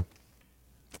Buteau.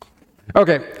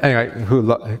 Okay. Anyway,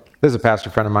 this is a pastor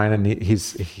friend of mine, and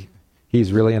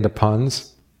he's really into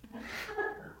puns,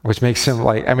 which makes him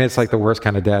it's like the worst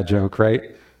kind of dad joke, right?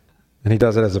 And he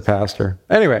does it as a pastor.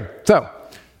 Anyway, so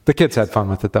the kids had fun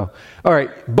with it, though. All right,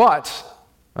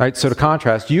 so to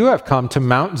contrast, you have come to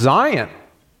Mount Zion.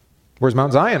 Where's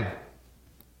Mount Zion?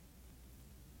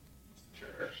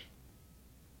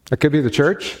 It could be the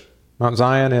church. Mount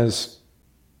Zion is...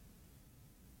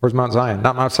 Where's Mount Zion?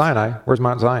 Not Mount Sinai. Where's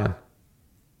Mount Zion?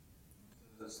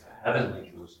 It's heavenly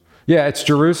Jerusalem. Yeah, it's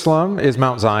Jerusalem is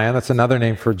Mount Zion. That's another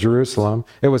name for Jerusalem.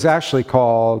 It was actually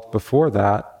called, before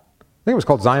that, I think it was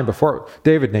called Zion before.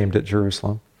 David named it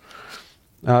Jerusalem.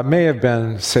 It may have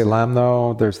been Salem,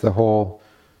 though. There's the whole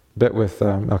bit with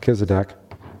Melchizedek.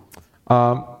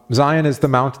 Zion is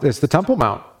the Temple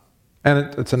Mount.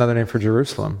 And it's another name for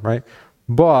Jerusalem, right?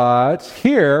 But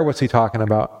here, what's he talking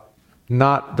about?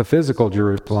 Not the physical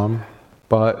Jerusalem,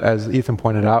 but as Ethan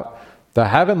pointed out, the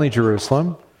heavenly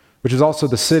Jerusalem, which is also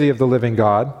the city of the living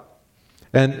God.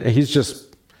 And he's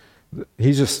just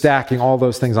stacking all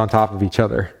those things on top of each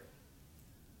other.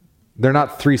 They're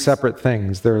not 3 separate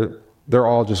things. They're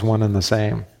all just one and the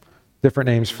same. Different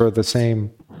names for the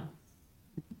same,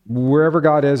 wherever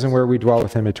God is and where we dwell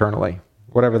with him eternally.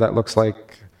 Whatever that looks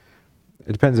like.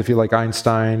 It depends if you like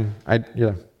Einstein.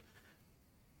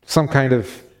 Some kind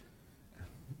of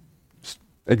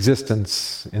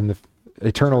existence in the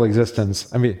eternal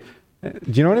existence. I mean,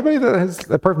 Do you know anybody that has,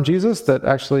 apart from Jesus, that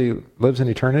actually lives in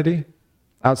eternity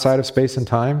outside of space and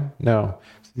time? No.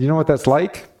 Do you know what that's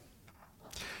like?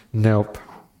 Nope.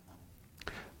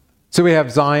 So we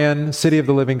have Zion, city of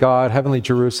the living God, heavenly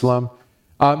Jerusalem,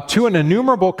 to an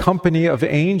innumerable company of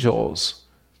angels.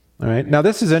 All right. Now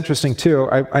this is interesting too.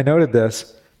 I noted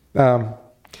this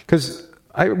because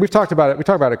we've talked about it. We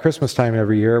talk about it at Christmas time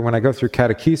every year when I go through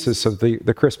catechesis of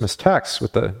the Christmas text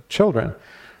with the children.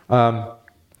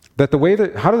 That the way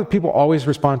that, how do the people always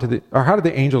respond to or how do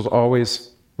the angels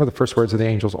always, what are the first words of the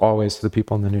angels always to the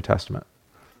people in the New Testament?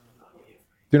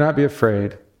 Do not be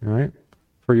afraid, right?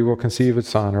 For you will conceive a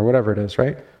son, or whatever it is,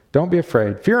 right? Don't be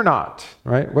afraid. Fear not,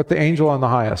 right? What the angel on the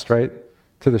highest, right?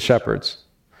 To the shepherds.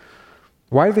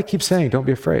 Why do they keep saying, don't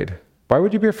be afraid? Why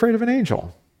would you be afraid of an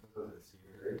angel?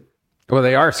 Well,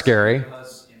 they are scary.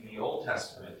 Because in the Old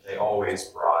Testament, they always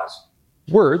brought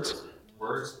words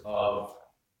of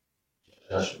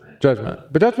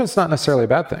judgment. But judgment's not necessarily a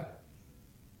bad thing.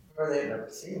 Or they've never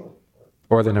seen one.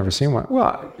 Or they've never seen one.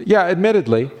 Well, yeah,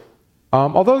 admittedly.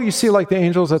 Although you see like the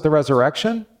angels at the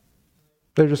resurrection,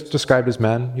 they're just described as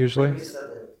men, usually.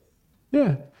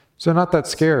 Yeah, so not that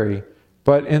scary.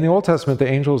 But in the Old Testament, the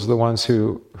angels are the ones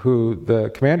who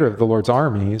the commander of the Lord's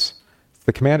armies,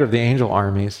 the commander of the angel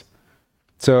armies.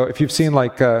 So if you've seen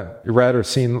like, read or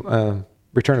seen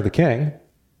Return of the King,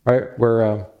 right,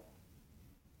 where,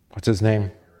 what's his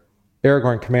name?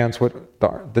 Aragorn commands what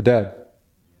the dead.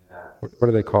 What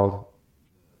are they called?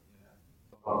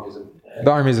 The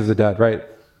armies of the dead, right?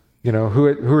 You know,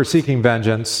 who are seeking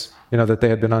vengeance, you know, that they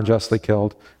had been unjustly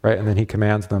killed, right? And then he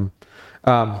commands them.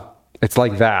 It's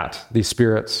like that, these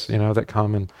spirits, you know, that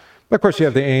come. And of course, you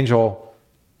have the angel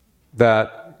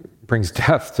that brings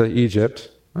death to Egypt.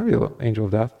 Maybe the angel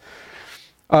of death.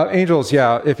 Angels,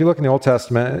 yeah, if you look in the Old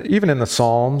Testament, even in the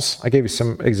Psalms, I gave you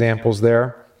some examples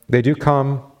there. They do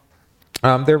come,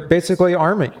 they're basically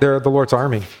army. They're the Lord's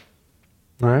army,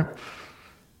 all right?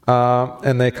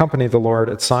 And they accompany the Lord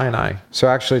at Sinai. So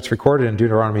actually it's recorded in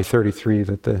Deuteronomy 33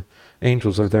 that the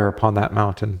angels are there upon that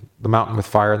mountain, the mountain with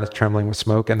fire and the trembling with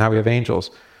smoke, and now we have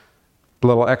angels. A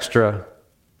little extra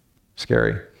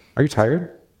scary. Are you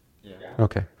tired? Yeah.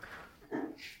 Okay.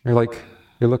 You're looking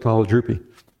a little droopy.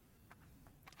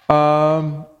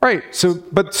 Right, so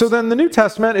then the New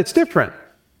Testament, it's different.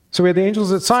 So we had the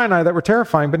angels at Sinai that were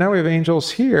terrifying, but now we have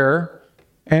angels here,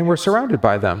 and we're surrounded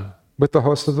by them with the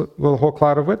host of the whole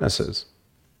cloud of witnesses.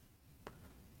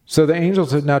 So the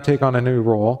angels now take on a new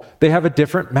role. They have a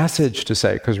different message to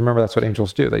say, because remember, that's what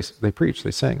angels do. They preach,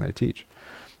 they sing, they teach.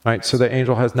 Right? So the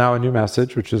angel has now a new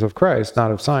message, which is of Christ, not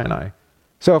of Sinai.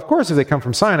 So of course, if they come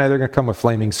from Sinai, they're going to come with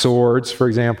flaming swords, for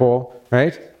example,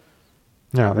 right?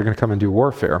 No, they're going to come and do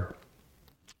warfare.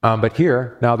 But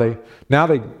here, now they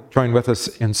join with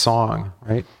us in song,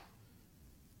 right?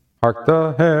 Hark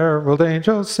the herald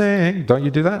angels sing. Don't you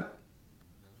do that?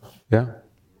 Yeah.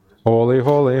 Holy,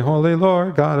 holy, holy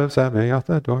Lord, God of Sabaoth,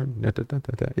 adore.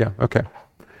 Yeah, okay.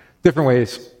 Different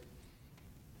ways.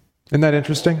 Isn't that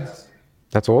interesting?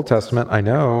 That's Old Testament, I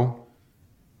know.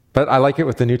 But I like it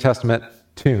with the New Testament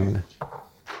tune.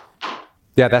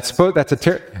 Yeah,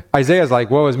 Isaiah's like,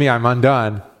 woe is me, I'm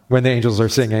undone, when the angels are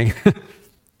singing.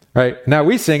 Right? Now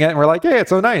we sing it and we're like, hey, it's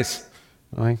so nice.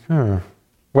 I'm like,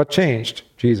 what changed?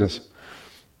 Jesus.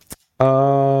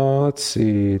 Let's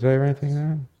see. Did I write anything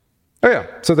there? Oh yeah.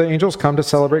 So the angels come to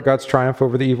celebrate God's triumph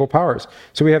over the evil powers.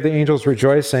 So we have the angels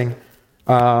rejoicing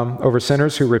over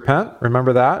sinners who repent.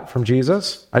 Remember that from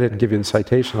Jesus? I didn't give you the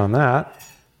citation on that.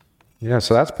 Yeah,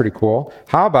 so that's pretty cool.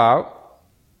 How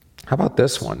about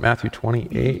this one? Matthew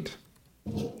 28.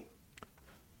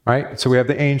 Right? So we have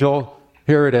the angel.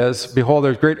 Here it is. Behold,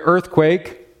 there's great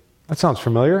earthquake. That sounds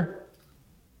familiar.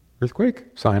 Earthquake?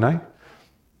 Sinai.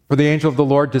 For the angel of the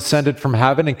Lord descended from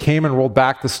heaven and came and rolled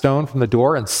back the stone from the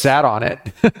door and sat on it.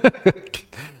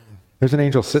 There's an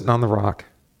angel sitting on the rock.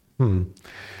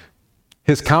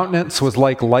 His countenance was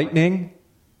like lightning.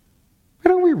 Why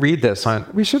don't we read this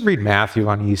we should read Matthew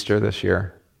on Easter this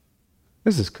year.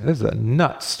 This is a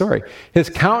nuts story. His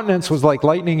countenance was like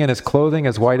lightning and his clothing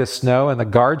as white as snow, and the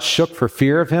guards shook for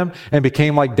fear of him and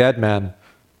became like dead men.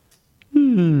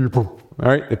 All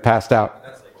right, they passed out.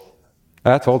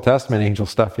 That's Old Testament angel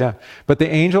stuff, yeah. But the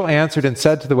angel answered and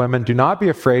said to the women, do not be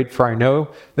afraid, for I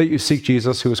know that you seek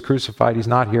Jesus who was crucified. He's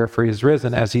not here, for he is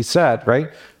risen, as he said,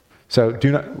 right? So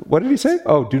what did he say?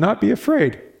 Oh, do not be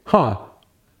afraid.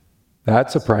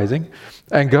 That's surprising.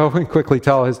 And go and quickly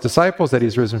tell his disciples that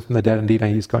he's risen from the dead. Indeed,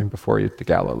 he's going before you to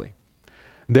Galilee.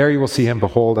 There you will see him.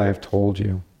 Behold, I have told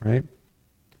you, right?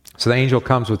 So the angel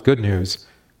comes with good news,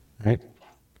 right?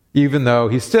 Even though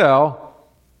he's still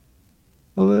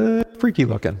a little freaky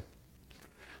looking.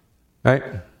 Right?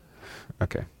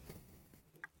 Okay.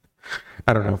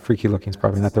 I don't know. Freaky looking is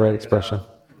probably not the right expression.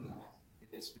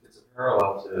 It's a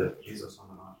parallel to Jesus on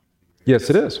the Mount. Yes,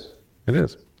 it is. It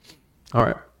is. All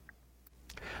right.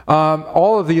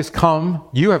 All of these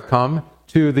you have come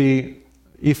to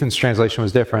Ethan's translation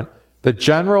was different. The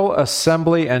general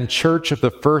assembly and church of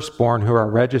the firstborn who are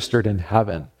registered in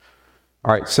heaven.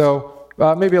 All right, so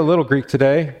maybe a little Greek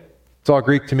today. It's all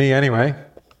Greek to me anyway.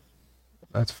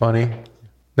 That's funny.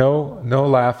 No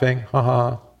laughing.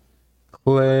 Haha.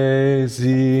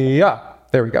 Ecclesia.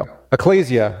 There we go.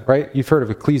 Ecclesia, right? You've heard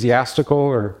of ecclesiastical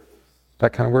or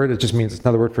that kind of word. It just means it's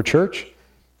another word for church,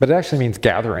 but it actually means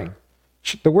gathering.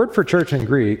 The word for church in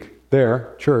Greek,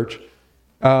 church,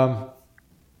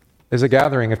 is a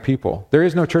gathering of people. There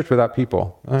is no church without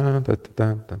people.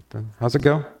 How's it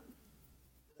go?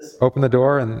 Open the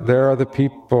door and there are the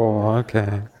people.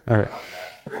 Okay. All right.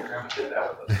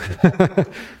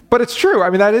 But it's true. I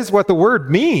mean, that is what the word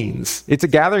means. It's a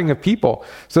gathering of people.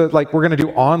 So like we're going to do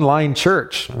online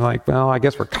church. I'm like, well, I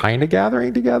guess we're kind of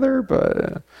gathering together,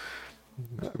 but...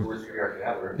 We're 3 are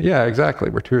gathered. Yeah, exactly.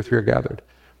 Where 2 or 3 are gathered.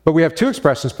 But we have 2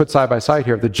 expressions put side by side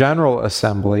here. The general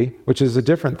assembly, which is a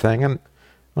different thing. And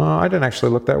I didn't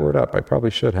actually look that word up. I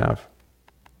probably should have.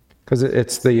 Because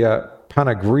it's the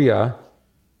panagria,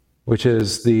 which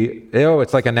is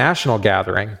it's like a national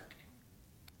gathering.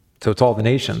 So it's all the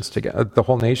nations together, the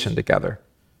whole nation together.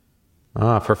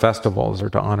 For festivals or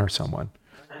to honor someone.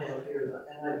 I have here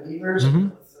the NIV version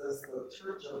that says the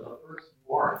church of the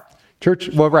firstborn. Church,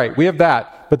 well, right, we have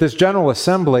that. But this general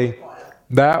assembly,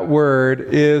 that word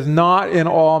is not in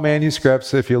all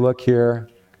manuscripts. If you look here,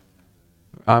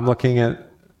 I'm looking at,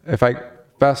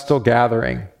 festal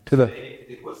gathering to the...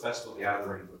 They put festal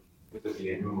gathering with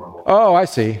the innumerable. Oh, I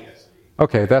see.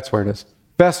 Okay, that's where it is.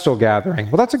 Festal gathering.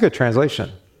 Well, that's a good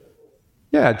translation.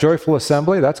 Yeah, joyful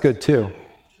assembly, that's good too.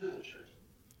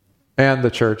 And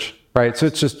the church, right? So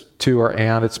it's just to or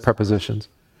and, it's prepositions.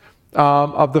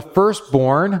 Of the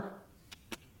firstborn,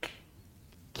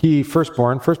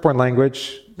 firstborn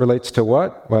language relates to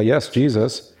what? Well, yes,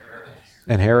 Jesus.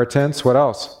 Inheritance, what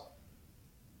else?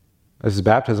 This is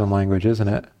baptism language, isn't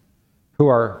it? Who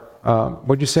are,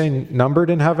 what'd you say, numbered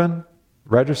in heaven?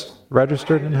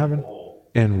 Registered in heaven?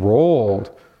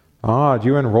 Enrolled. Do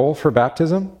you enroll for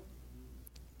baptism?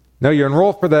 No, you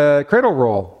enroll for the cradle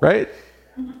roll, right?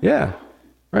 Yeah,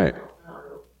 right.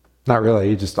 Not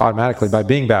really. You just automatically, by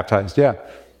being baptized, yeah.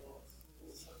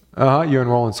 You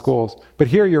enroll in schools. But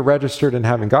here you're registered in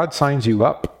heaven. God signs you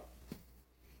up.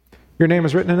 Your name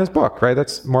is written in his book, right?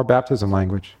 That's more baptism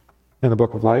language in the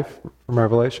book of life from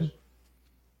Revelation.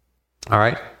 All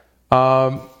right.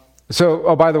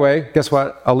 By the way, guess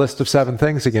what? A list of 7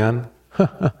 things again.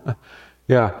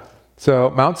 Yeah.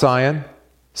 So Mount Zion,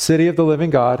 city of the living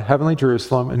God, heavenly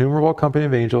Jerusalem, innumerable company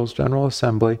of angels, general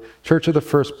assembly, church of the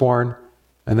firstborn,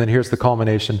 and then here's the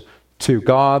culmination, to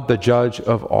God, the judge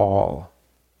of all.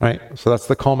 Right? So that's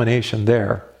the culmination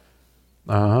there.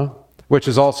 Which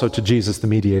is also to Jesus, the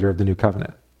mediator of the new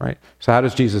covenant. Right? So how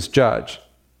does Jesus judge?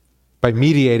 By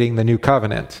mediating the new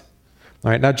covenant.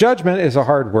 All right? Now, judgment is a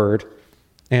hard word.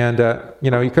 And,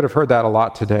 you could have heard that a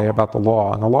lot today about the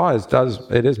law. And the law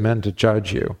is meant to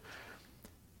judge you.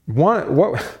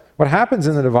 What happens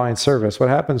in the divine service, what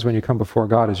happens when you come before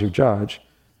God as your judge,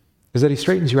 is that he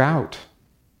straightens you out.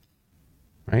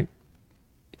 Right?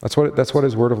 That's what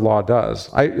his word of law does.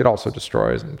 It also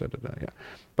destroys and yeah.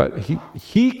 But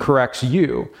he corrects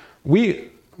you.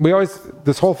 We always,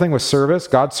 this whole thing with service,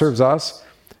 God serves us.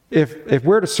 If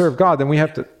we're to serve God, then we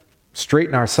have to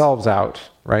straighten ourselves out,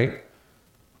 right?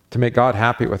 To make God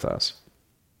happy with us.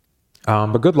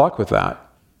 But good luck with that.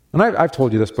 And I've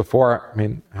told you this before. I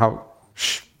mean, how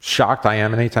shocked I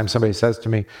am anytime somebody says to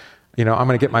me, I'm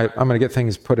going to get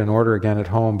things put in order again at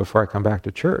home before I come back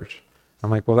to church. I'm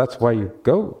like, well, that's why you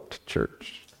go to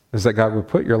church, is that God would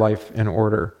put your life in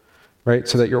order, right?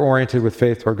 So that you're oriented with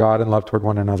faith toward God and love toward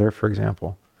one another, for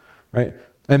example, right?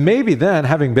 And maybe then,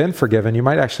 having been forgiven, you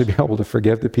might actually be able to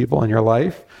forgive the people in your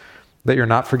life that you're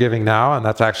not forgiving now, and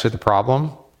that's actually the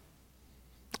problem.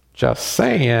 Just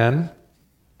saying.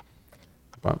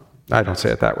 Well, I don't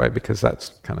say it that way because that's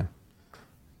kind of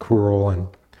cruel, and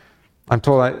I'm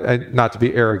told I not to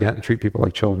be arrogant and treat people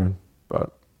like children,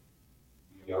 but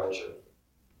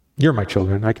you're my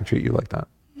children. I can treat you like that.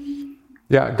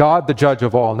 Yeah, God, the judge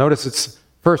of all. Notice its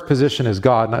first position is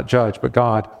God, not judge, but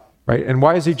God, right? And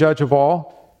why is he judge of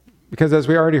all? Because as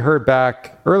we already heard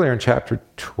back earlier in chapter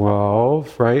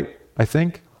 12, right? I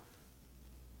think.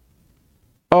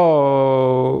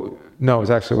 Oh, no,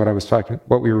 it's actually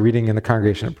what we were reading in the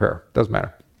congregation of prayer. Doesn't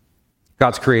matter.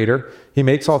 God's creator. He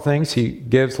makes all things. He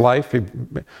gives life. He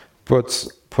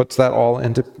puts puts that all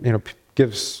into,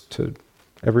 gives to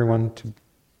everyone to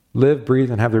live,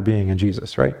 breathe, and have their being in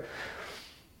Jesus, right?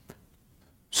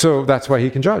 So that's why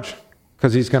he can judge,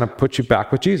 because he's going to put you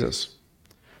back with Jesus.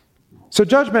 So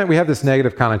judgment, we have this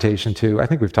negative connotation too. I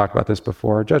think we've talked about this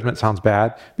before. Judgment sounds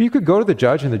bad. But you could go to the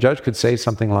judge, and the judge could say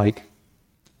something like,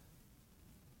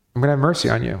 I'm going to have mercy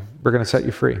on you. We're going to set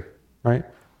you free, right?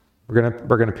 We're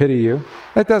going to pity you.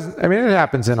 It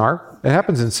happens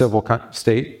in civil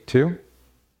state too,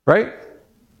 right?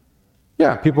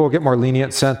 Yeah, people will get more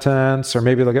lenient sentence, or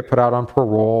maybe they'll get put out on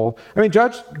parole. I mean,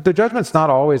 the judgment's not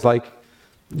always like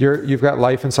you've got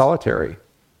life in solitary,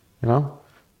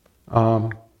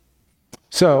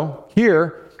 So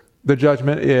here, the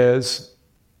judgment is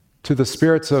to the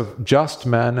spirits of just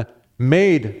men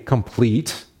made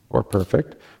complete or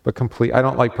perfect, but complete. I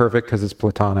don't like perfect because it's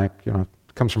Platonic, it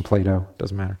comes from Plato,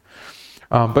 doesn't matter.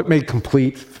 But made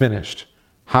complete, finished.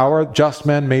 How are just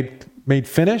men made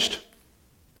finished?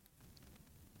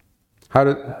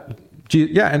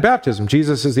 In baptism.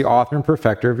 Jesus is the author and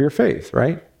perfecter of your faith,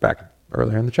 right? Back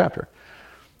earlier in the chapter.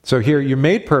 So here you're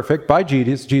made perfect by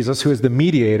Jesus, who is the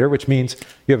mediator, which means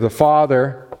you have the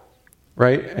Father,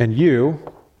 right, and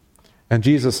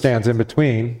Jesus stands in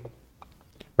between,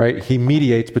 right? He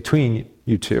mediates between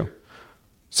you two.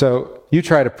 So you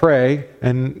try to pray,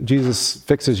 and Jesus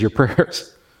fixes your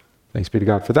prayers. Thanks be to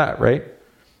God for that, right?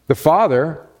 The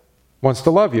Father wants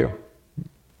to love you.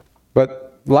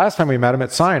 But last time we met him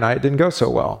at Sinai, it didn't go so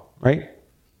well, right?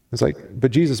 It's like,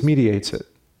 but Jesus mediates it,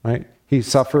 right? He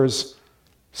suffers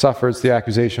the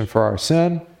accusation for our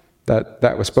sin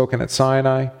that was spoken at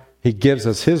Sinai. He gives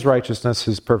us his righteousness,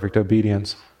 his perfect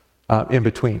obedience in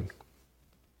between.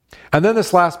 And then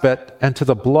this last bit, and to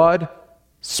the blood of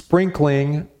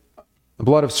sprinkling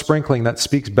that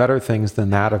speaks better things than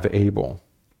that of Abel.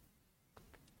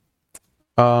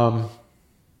 Don't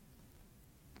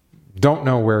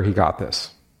know where he got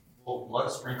this. Well,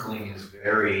 blood sprinkling is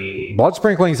very... Blood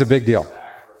sprinkling is a big deal.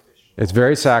 It's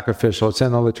very sacrificial. It's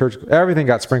in the liturgical. Everything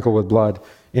got sprinkled with blood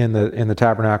in the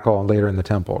tabernacle and later in the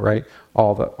temple, right?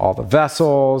 All the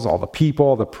vessels, all the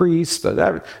people, the priests.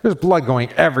 There's blood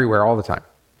going everywhere all the time.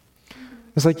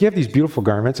 It's like you have these beautiful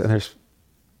garments, and there's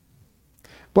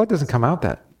blood doesn't come out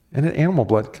that, and animal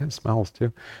blood kind of smells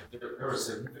too. There is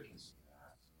significance to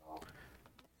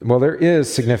that. Well, there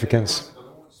is significance. The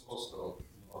one was supposed to look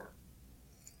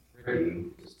pretty.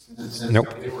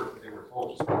 Nope. They were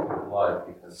told to sprinkle blood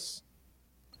because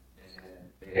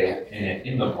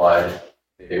in the blood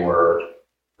they were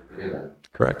forgiven.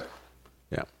 Correct.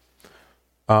 Yeah.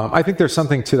 I think there's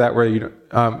something to that where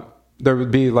there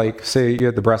would be like, say you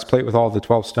had the breastplate with all the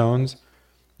 12 stones.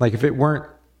 Like if it weren't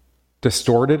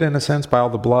distorted in a sense by all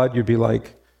the blood, you'd be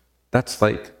like, that's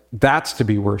to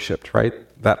be worshipped, right?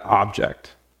 That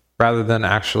object, rather than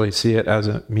actually see it as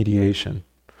a mediation.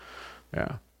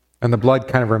 Yeah. And the blood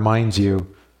kind of reminds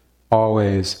you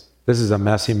always, this is a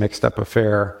messy, mixed up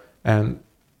affair. And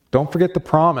don't forget the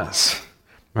promise,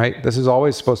 right? This is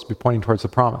always supposed to be pointing towards the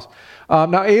promise.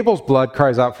 Now, Abel's blood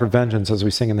cries out for vengeance, as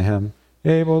we sing in the hymn.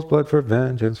 Abel's blood for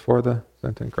vengeance for the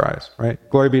sentient cries, right?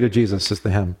 Glory be to Jesus is the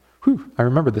hymn. Whew, I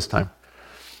remember this time.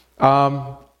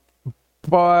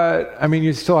 But, I mean,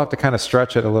 you still have to kind of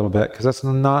stretch it a little bit, because that's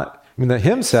not, I mean, the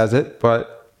hymn says it,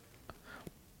 but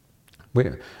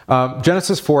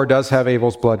Genesis 4 does have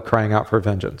Abel's blood crying out for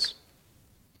vengeance.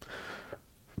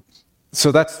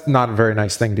 So that's not a very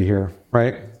nice thing to hear,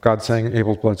 right? God saying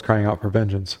Abel's blood's crying out for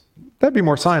vengeance. That'd be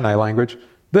more Sinai language.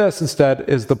 This, instead,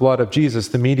 is the blood of Jesus,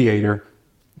 the mediator,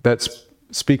 that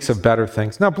speaks of better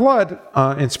things. Now, blood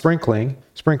in sprinkling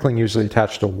usually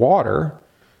attached to water,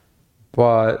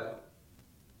 but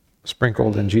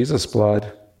sprinkled in Jesus'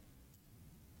 blood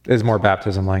is more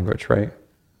baptism language, right?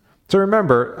 So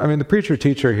remember, I mean, the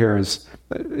preacher-teacher here is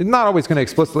not always going to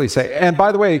explicitly say, and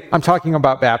by the way, I'm talking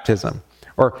about baptism.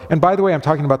 And by the way, I'm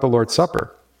talking about the Lord's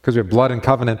Supper, because we have blood and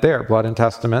covenant there, blood and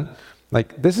testament.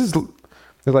 Like, they're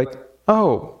like,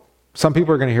 oh, some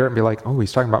people are going to hear it and be like, oh,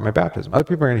 he's talking about my baptism. Other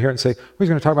people are going to hear it and say, oh, he's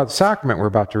going to talk about the sacrament we're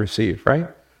about to receive, right?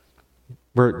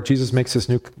 Where Jesus makes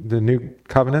the new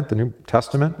covenant, the New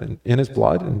Testament in his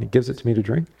blood, and he gives it to me to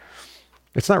drink.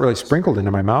 It's not really sprinkled into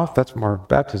my mouth. That's more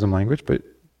baptism language. But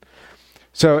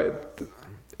so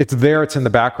it's there, it's in the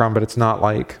background, but it's not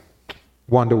like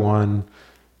one-to-one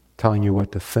telling you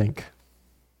what to think.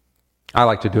 I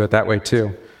like to do it that way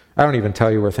too. I don't even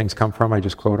tell you where things come from. I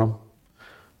just quote them.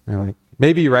 Like,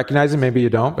 maybe you recognize them, maybe you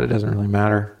don't, but it doesn't really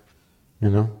matter.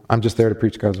 I'm just there to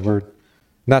preach God's word.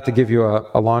 Not to give you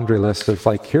a laundry list of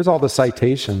like, here's all the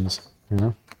citations.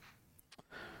 I'm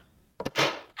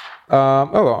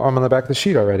on the back of the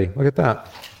sheet already. Look at that.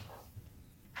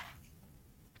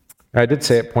 I did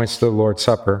say it points to the Lord's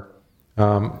Supper.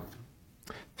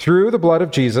 Through the blood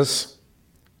of Jesus,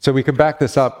 so we could back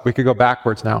this up, we could go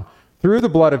backwards now. Through the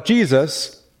blood of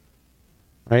Jesus,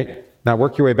 right? Now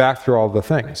work your way back through all the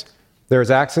things. There's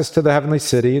access to the heavenly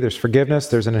city, there's forgiveness,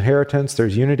 there's an inheritance,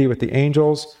 there's unity with the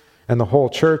angels and the whole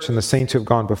church and the saints who have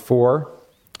gone before.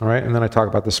 All right, and then I talk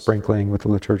about the sprinkling with the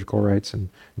liturgical rites and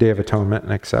Day of Atonement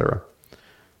and etc.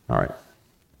 All right.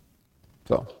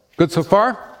 So, good so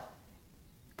far?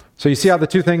 So you see how the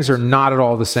two things are not at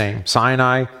all the same.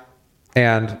 Sinai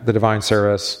and the divine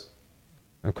service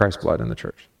of Christ's blood in the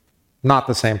church. Not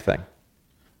the same thing.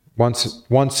 One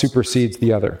supersedes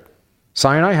the other.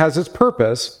 Sinai has its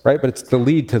purpose, right? But it's the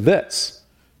lead to this,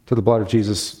 to the blood of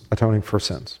Jesus atoning for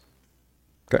sins.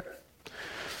 Okay.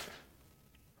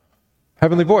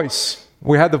 Heavenly voice.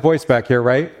 We had the voice back here,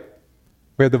 right?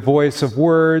 We had the voice of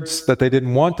words that they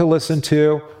didn't want to listen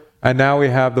to. And now we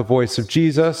have the voice of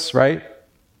Jesus, right?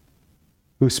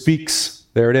 Who speaks,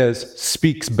 there it is,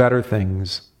 speaks better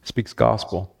things, speaks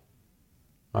gospel.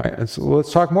 All right, and so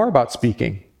let's talk more about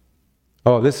speaking.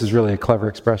 Oh, this is really a clever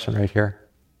expression right here.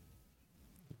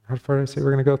 How far did I say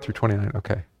we're going to go? Through 29.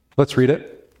 Okay. Let's read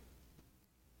it.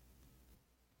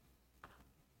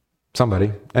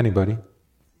 Somebody, anybody.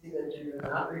 See that you do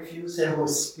not refuse him who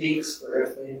speaks, for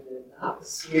if they did not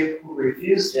escape who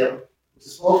refused him, who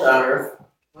spoke on earth,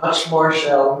 much more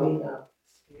shall we not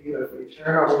escape if we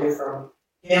turn away from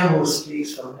him who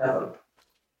speaks from heaven,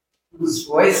 whose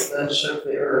voice then shook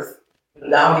the earth. But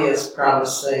now he has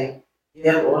promised, saying,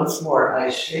 yet once more I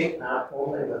shake not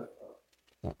only the earth,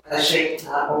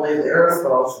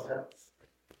 but also heaven.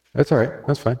 That's all right.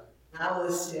 That's fine. Now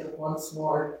this yet once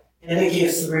more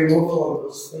indicates the removal of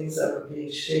those things that are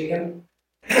being shaken,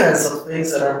 and some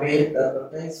things that are made, that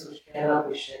the things which cannot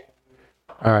be shaken.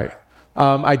 All right.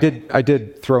 I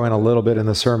did throw in a little bit in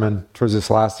the sermon towards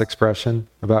this last expression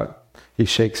about he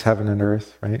shakes heaven and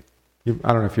earth, right?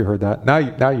 I don't know if you heard that. Now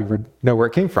you know where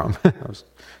it came from. I was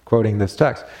quoting this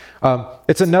text.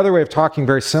 It's another way of talking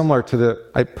very similar to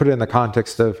I put it in the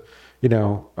context of,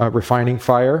 refining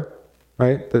fire,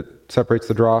 right? That separates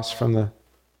the dross from the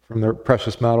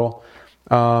precious metal.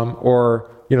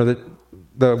 Or,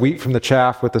 the wheat from the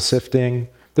chaff with the sifting.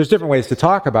 There's different ways to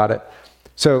talk about it.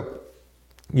 So,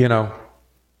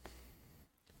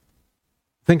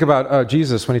 think about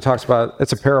Jesus when he talks about,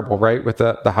 it's a parable, right? With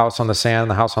the house on the sand,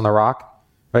 the house on the rock,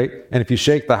 right? And if you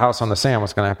shake the house on the sand,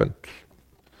 what's going to happen?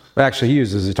 Actually,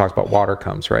 he talks about water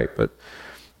comes, right? But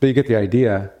you get the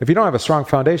idea. If you don't have a strong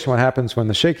foundation, what happens when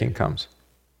the shaking comes?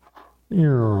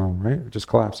 Right? It just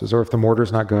collapses. Or if the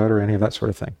mortar's not good or any of that sort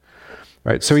of thing,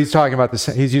 right? So he's talking about this.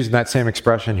 He's using that same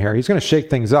expression here. He's going to shake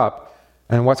things up,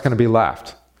 and what's going to be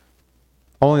left?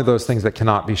 Only those things that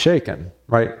cannot be shaken,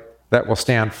 right? That will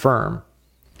stand firm.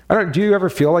 Do you ever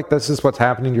feel like this is what's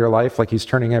happening to your life? Like he's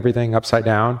turning everything upside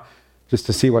down just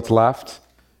to see what's left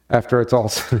after it's all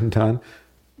said and done?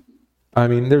 I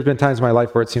mean, there's been times in my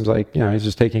life where it seems like, he's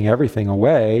just taking everything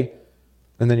away.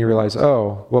 And then you realize,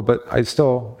 but I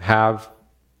still have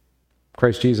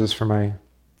Christ Jesus for my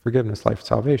forgiveness, life, and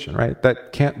salvation, right?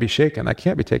 That can't be shaken. That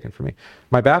can't be taken from me.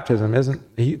 My baptism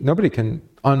nobody can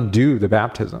undo the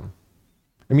baptism.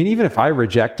 I mean, even if I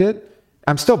reject it,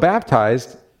 I'm still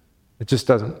baptized. It just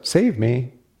doesn't save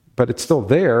me, but it's still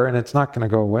there and it's not going to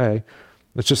go away.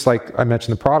 It's just like I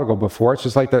mentioned the prodigal before. It's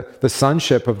just like the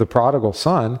sonship of the prodigal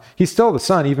son. He's still the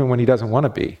son even when he doesn't want to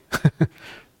be.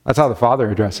 That's how the father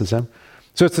addresses him.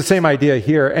 So it's the same idea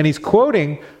here. And he's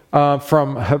quoting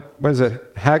from,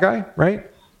 Haggai, right?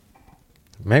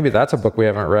 Maybe that's a book we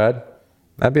haven't read.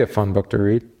 That'd be a fun book to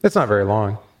read. It's not very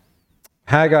long.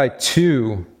 Haggai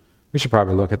 2. We should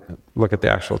probably look at the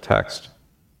actual text.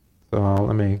 So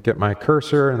let me get my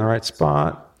cursor in the right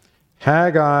spot.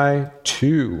 Haggai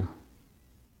 2.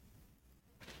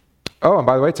 Oh, and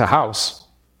by the way, it's a house.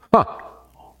 Huh.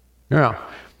 Yeah.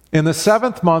 In the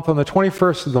 7th month, on the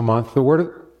 21st of the month,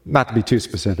 not to be too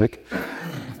specific,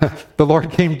 the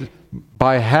Lord came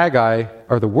by Haggai,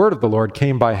 or the word of the Lord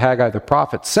came by Haggai the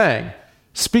prophet, saying,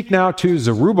 speak now to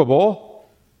Zerubbabel,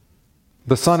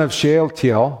 the son of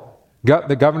Shealtiel,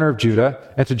 the governor of Judah,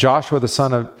 and to Joshua, the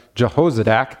son of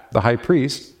Jehozadak, the high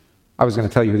priest. I was going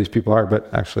to tell you who these people are,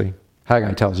 but actually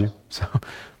Haggai tells you. So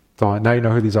now you know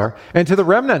who these are. And to the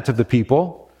remnant of the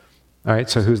people, all right,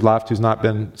 so who's left, who's not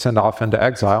been sent off into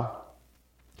exile.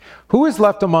 Who is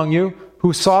left among you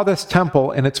who saw this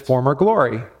temple in its former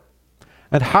glory?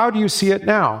 And how do you see it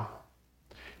now?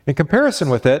 In comparison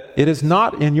with it, is it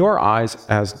not in your eyes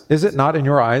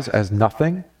as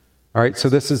nothing? All right, so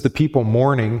this is the people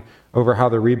mourning over how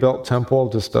the rebuilt temple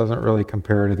just doesn't really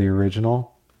compare to the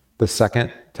original, the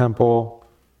second temple.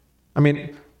 I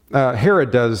mean,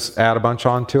 Herod does add a bunch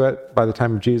onto it by the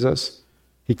time of Jesus.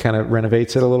 He kind of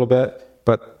renovates it a little bit,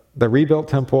 but the rebuilt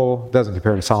temple doesn't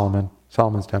compare to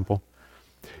Solomon's temple.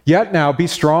 Yet now be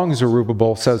strong,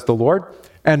 Zerubbabel, says the Lord,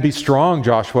 and be strong,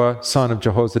 Joshua, son of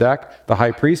Jehozadak, the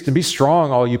high priest, and be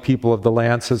strong, all you people of the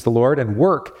land, says the Lord, and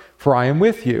work, for I am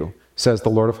with you, says the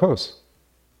Lord of hosts.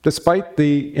 Despite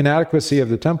the inadequacy of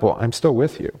the temple, I'm still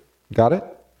with you. Got it?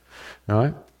 All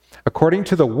right. According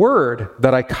to the word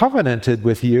that I covenanted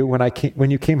with you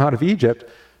when you came out of Egypt,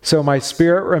 so my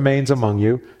spirit remains among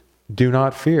you. Do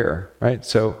not fear. Right?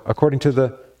 So according to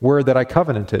the word that I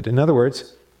covenanted. In other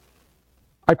words,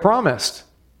 I promised.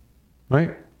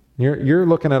 Right? You're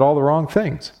looking at all the wrong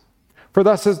things. For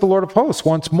thus says the Lord of hosts,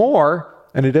 once more,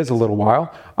 and it is a little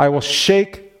while, I will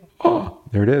shake,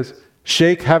 there it is,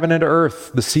 shake heaven and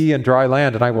earth, the sea and dry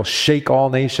land, and I will shake all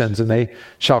nations, and they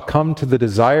shall come to the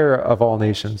desire of all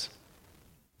nations.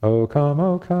 O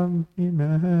come,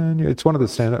 Emmanuel. It's one of the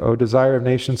standard, O desire of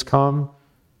nations, come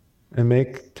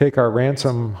and take our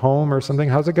ransom home, or something.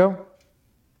 How's it go?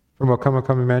 From O come,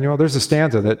 Emmanuel. There's a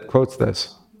stanza that quotes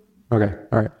this. Okay,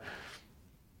 all right.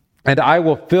 And I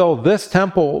will fill this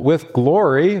temple with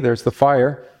glory. There's the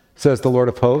fire, says the Lord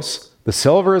of hosts. The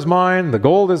silver is mine, the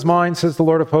gold is mine, says the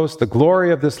Lord of hosts. The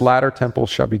glory of this latter temple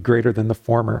shall be greater than the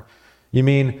former. You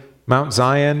mean Mount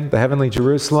Zion, the heavenly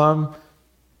Jerusalem,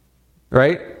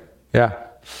 right? Yeah.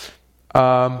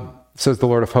 Says the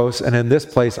Lord of hosts. And in this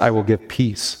place I will give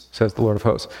peace, says the Lord of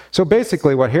hosts. So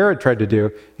basically what Herod tried to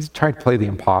do, he's trying to play the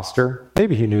imposter.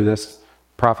 Maybe he knew this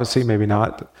prophecy, maybe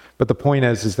not. But the point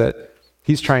is that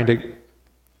he's trying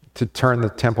to turn the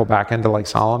temple back into like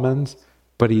Solomon's,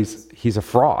 but he's a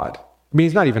fraud. I mean,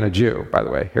 he's not even a Jew, by the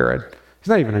way, Herod. He's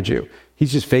not even a Jew.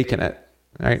 He's just faking it,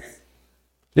 right?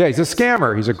 Yeah, he's a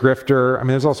scammer. He's a grifter. I mean,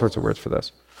 there's all sorts of words for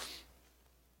this.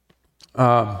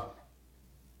 And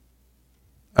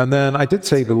then I did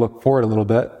say to look forward a little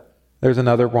bit. There's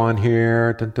another one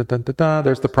here. Dun, dun, dun, dun, dun.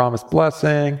 There's the promised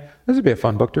blessing. This would be a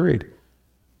fun book to read.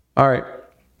 All right.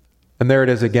 And there it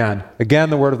is again. Again,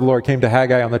 the word of the Lord came to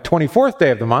Haggai on the 24th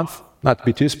day of the month, not to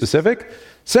be too specific,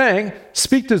 saying,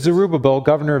 speak to Zerubbabel,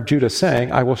 governor of Judah,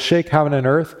 saying, I will shake heaven and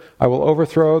earth. I will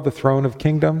overthrow the throne of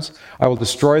kingdoms. I will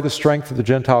destroy the strength of the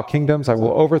Gentile kingdoms. I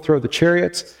will overthrow the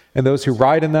chariots and those who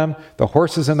ride in them. The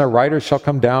horses and their riders shall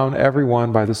come down, every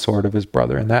one by the sword of his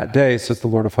brother. In that day, says the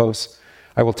Lord of hosts,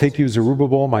 I will take you,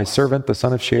 Zerubbabel, my servant, the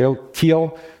son of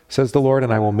Shealtiel, says the Lord,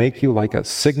 and I will make you like a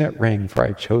signet ring, for I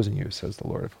have chosen you, says the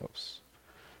Lord of hosts.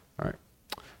 All right.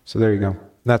 So there you go.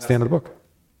 That's the end of the book.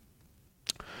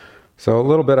 So a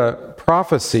little bit of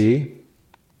prophecy,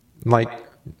 like,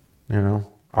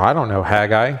 I don't know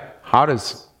Haggai. How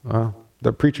does,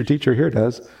 the preacher teacher here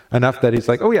does, enough that he's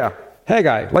like, oh yeah,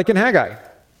 Haggai, like in Haggai.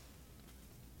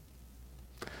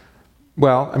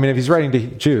 Well, I mean, if he's writing to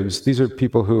Jews, these are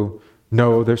people who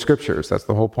know their scriptures. That's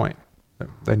the whole point.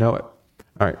 They know it.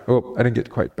 All right. Oh, I didn't get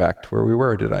quite back to where we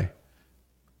were, did I?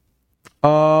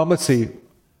 Let's see.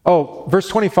 Oh, verse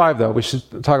 25, though, we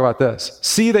should talk about this.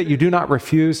 See that you do not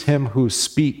refuse him who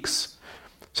speaks.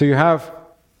 So you have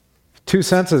two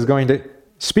senses going to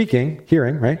speaking,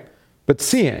 hearing, right? But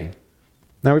seeing.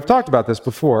 Now, we've talked about this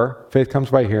before. Faith comes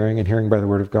by hearing, and hearing by the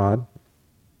word of God,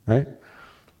 right?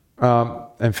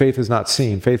 And faith is not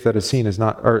seen. Faith that is seen is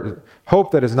not, or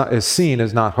hope that is seen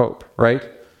is not hope, right?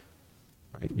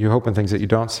 You hope in things that you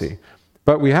don't see.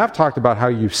 But we have talked about how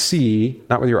you see,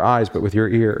 not with your eyes, but with your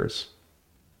ears.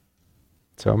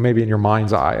 So maybe in your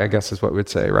mind's eye, I guess is what we'd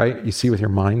say, right? You see with your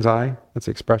mind's eye. That's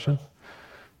the expression.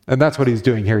 And that's what he's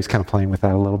doing here. He's kind of playing with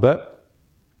that a little bit.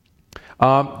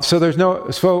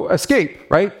 So escape,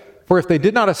 right? For if they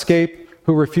did not escape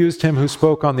who refused him who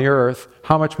spoke on the earth,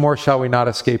 how much more shall we not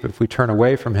escape if we turn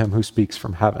away from him who speaks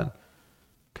from heaven?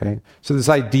 Okay. So this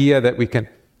idea that we can,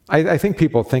 I think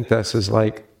people think this is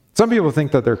like, some people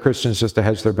think that they're Christians just to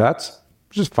hedge their bets,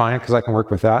 which is fine because I can work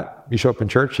with that. You show up in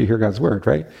church, you hear God's word,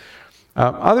 right?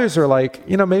 Others are like,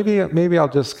 maybe I'll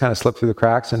just kind of slip through the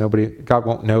cracks and God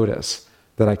won't notice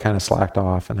that I kind of slacked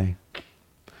off.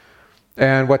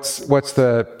 And what's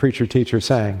the preacher teacher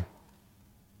saying?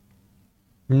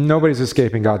 Nobody's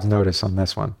escaping God's notice on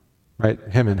this one, right?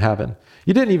 Him in heaven.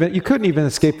 You couldn't even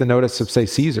escape the notice of, say,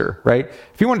 Caesar, right?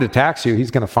 If he wanted to tax you, he's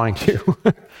going to find you.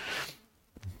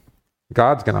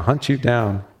 God's going to hunt you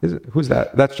down. Who's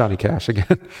that? That's Johnny Cash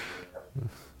again.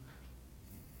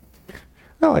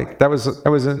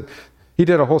 He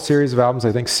did a whole series of albums,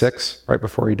 I think 6, right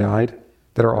before he died,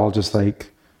 that are all just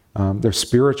like, they're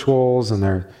spirituals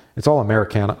and it's all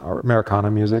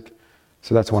Americana music.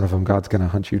 So that's one of them. God's going to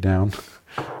hunt you down.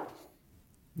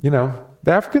 The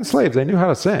African slaves, they knew how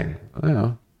to sing.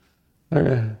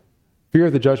 Fear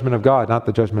the judgment of God, not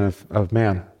the judgment of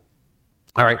man.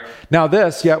 All right. Now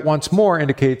this, yet once more,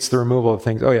 indicates the removal of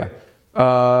things. Oh, yeah.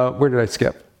 Where did I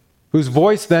skip? Whose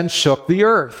voice then shook the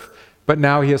earth. But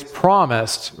now he has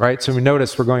promised, right? So we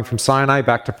notice we're going from Sinai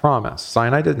back to promise.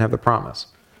 Sinai didn't have the promise.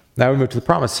 Now we move to the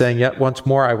promise, saying, yet once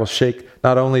more I will shake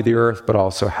not only the earth, but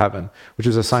also heaven, which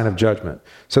is a sign of judgment.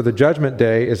 So the judgment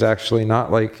day is actually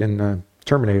not like in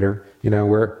Terminator,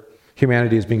 where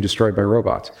humanity is being destroyed by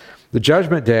robots. The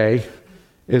judgment day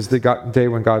is the day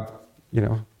when God,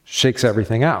 shakes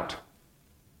everything out.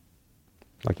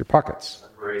 Like your pockets.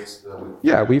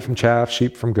 Yeah, wheat from chaff,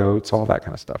 sheep from goats, all that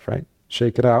kind of stuff, right?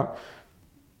 Shake it out.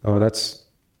 Oh, that's...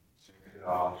 Shake it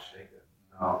off, shake it.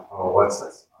 No. Oh, what's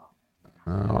this?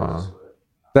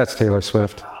 That's Taylor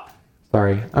Swift.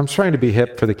 Sorry. I'm trying to be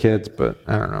hip for the kids, but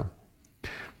I don't know.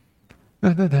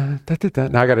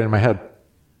 Now I got it in my head.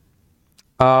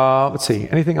 Let's see.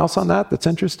 Anything else on that that's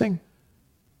interesting?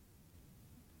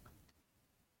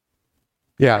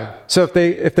 Yeah. So if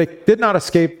they did not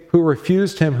escape who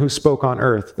refused him who spoke on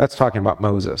earth, that's talking about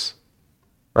Moses,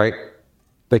 right?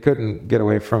 They couldn't get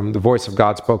away from the voice of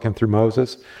God spoken through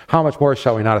Moses. How much more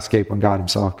shall we not escape when God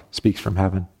himself speaks from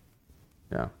heaven?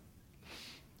 Yeah.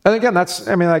 And again,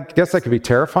 I guess that could be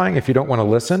terrifying if you don't want to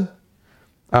listen.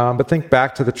 But think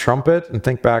back to the trumpet and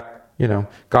think back,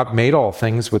 God made all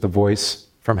things with a voice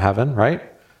from heaven, right?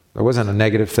 There wasn't a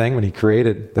negative thing when he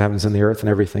created the heavens and the earth and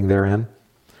everything therein.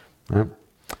 Right?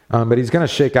 But he's going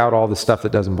to shake out all the stuff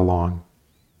that doesn't belong.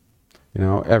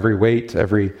 Every weight,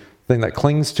 everything that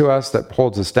clings to us, that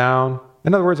holds us down.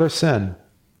 In other words, our sin.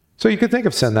 So you could think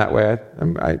of sin that way.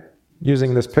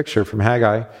 Using this picture from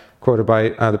Haggai, quoted by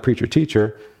the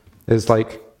preacher-teacher, is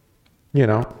like,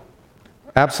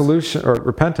 absolution or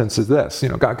repentance is this.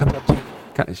 God comes up,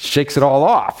 kind of shakes it all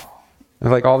off. And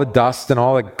like all the dust and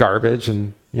all the garbage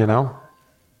and,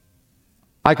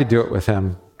 I could do it with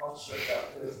him.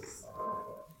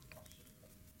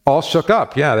 All shook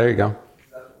up. Yeah, there you go.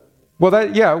 Well,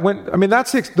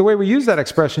 that's the way we use that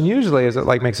expression usually is it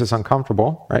like makes us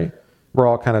uncomfortable, right? We're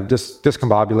all kind of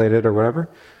discombobulated or whatever,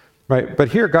 right? But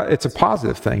here, God, it's a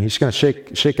positive thing. He's going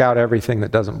to shake out everything that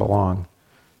doesn't belong,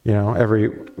 every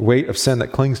weight of sin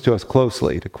that clings to us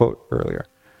closely, to quote earlier.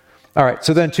 All right,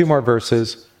 so then 2 more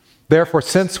verses. Therefore,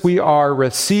 since we are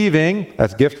receiving,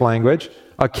 that's gift language,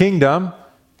 a kingdom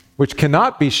which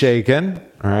cannot be shaken,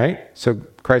 all right? So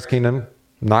Christ's kingdom,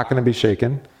 not going to be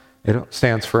shaken. It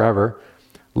stands forever.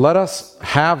 Let us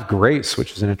have grace,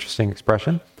 which is an interesting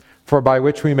expression, for by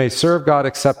which we may serve God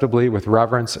acceptably with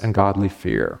reverence and godly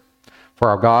fear. For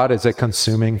our God is a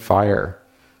consuming fire.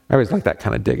 I always like that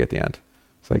kind of dig at the end.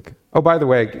 It's like, oh, by the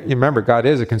way, you remember, God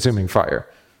is a consuming fire.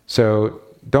 So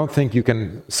don't think you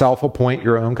can self-appoint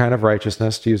your own kind of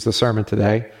righteousness, to use the sermon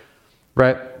today.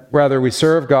 Right? Rather, we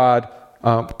serve God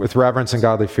with reverence and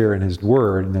godly fear in his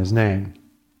word, in his name.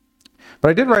 But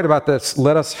I did write about this,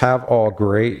 let us have all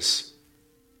grace.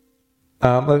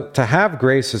 To have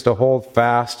grace is to hold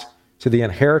fast to the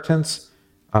inheritance,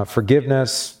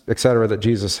 forgiveness, etc., that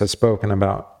Jesus has spoken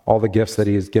about, all the gifts that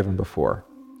he has given before,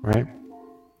 right?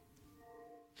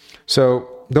 So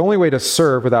the only way to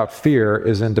serve without fear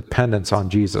is in dependence on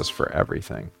Jesus for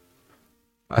everything.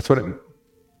 That's what it...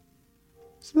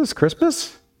 Isn't this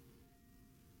Christmas?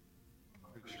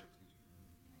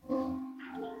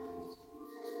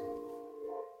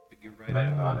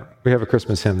 We have a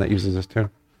Christmas hymn that uses this tune.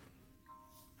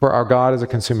 For our God is a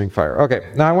consuming fire.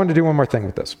 Okay, now I wanted to do one more thing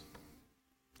with this.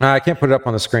 I can't put it up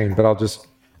on the screen, but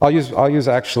I'll use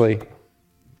actually,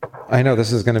 I know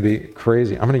this is going to be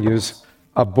crazy. I'm going to use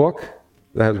a book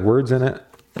that has words in it.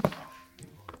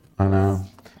 I know.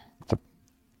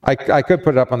 I could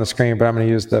put it up on the screen, but I'm going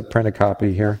to use the printed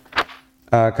copy here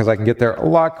because I can get there a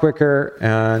lot quicker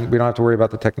and we don't have to worry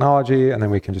about the technology and then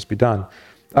we can just be done.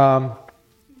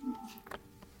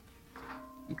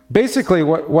 Basically,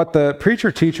 what the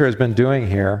preacher-teacher has been doing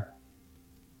here,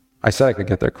 I said I could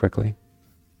get there quickly,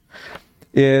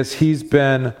 is he's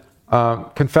been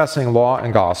confessing law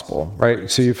and gospel, right?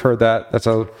 So you've heard that. That's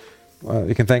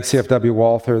you can thank C.F.W.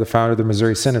 Walther, the founder of the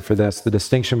Missouri Synod, for this, the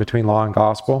distinction between law and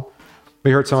gospel.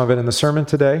 We heard some of it in the sermon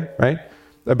today, right?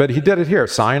 But he did it here.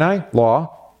 Sinai,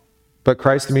 law, but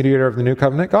Christ, the mediator of the new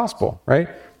covenant, gospel, right?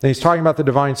 And he's talking about the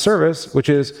divine service, which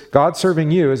is God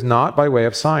serving you is not by way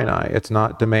of Sinai. It's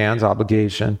not demands,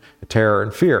 obligation, terror,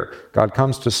 and fear. God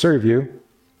comes to serve you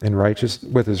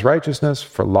with his righteousness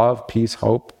for love, peace,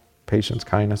 hope, patience,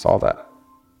 kindness, all that.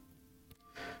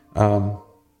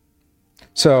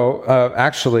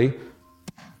 Actually,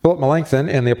 Philip Melanchthon,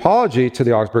 in the apology to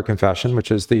the Augsburg Confession, which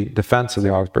is the defense of the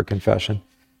Augsburg Confession,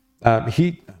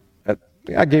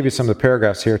 I gave you some of the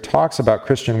paragraphs here, talks about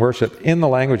Christian worship in the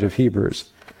language of Hebrews.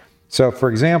 So, for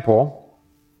example,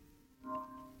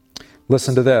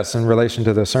 listen to this in relation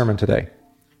to the sermon today.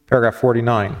 Paragraph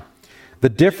 49. The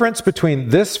difference between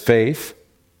this faith,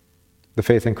 the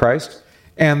faith in Christ,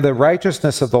 and the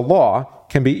righteousness of the law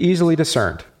can be easily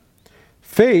discerned.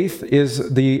 Faith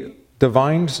is the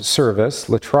divine service,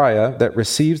 latria, that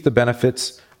receives the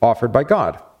benefits offered by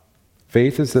God.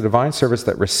 Faith is the divine service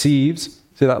that receives,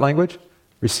 see that language?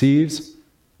 Receives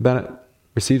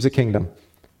a kingdom.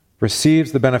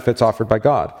 Receives the benefits offered by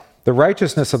God. The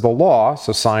righteousness of the law,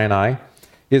 so Sinai,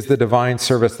 is the divine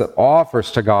service that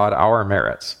offers to God our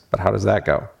merits. But how does that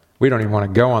go? We don't even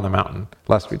want to go on the mountain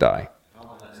lest we die.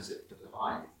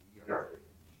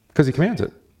 Because he commands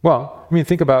it. Well, I mean,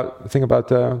 think about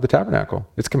the tabernacle.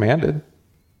 It's commanded,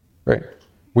 right?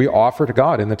 We offer to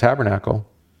God in the tabernacle,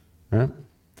 right?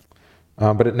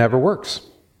 But it never works.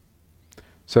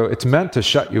 So it's meant to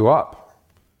shut you up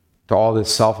to all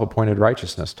this self-appointed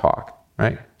righteousness talk,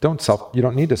 right? You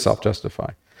don't need to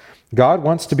self-justify. God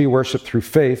wants to be worshipped through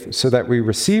faith so that we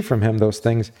receive from him those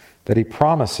things that he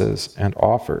promises and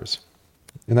offers.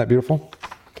 Isn't that beautiful?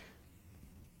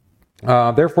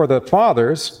 Therefore, the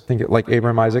fathers, think like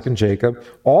Abraham, Isaac, and Jacob,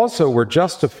 also were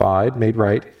justified, made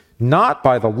right, not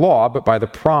by the law, but by the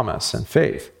promise and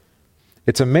faith.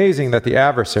 It's amazing that the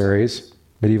adversaries,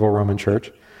 medieval Roman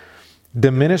Church,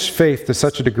 diminish faith to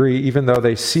such a degree, even though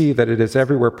they see that it is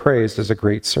everywhere praised as a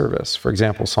great service. For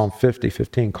example, Psalm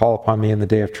 50:15, call upon me in the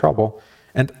day of trouble,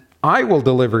 and I will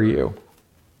deliver you.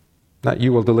 Not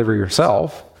you will deliver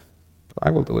yourself, but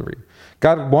I will deliver you.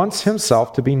 God wants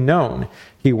himself to be known.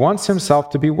 He wants himself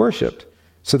to be worshipped,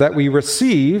 so that we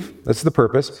receive, that's the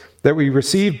purpose, that we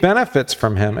receive benefits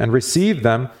from him and receive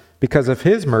them because of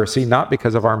his mercy, not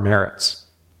because of our merits,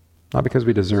 not because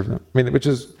we deserve them.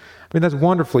 That's a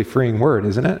wonderfully freeing word,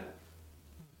 isn't it?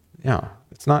 Yeah,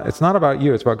 it's not about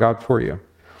you, it's about God for you.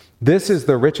 This is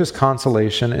the richest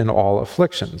consolation in all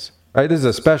afflictions, right? This is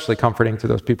especially comforting to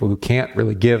those people who can't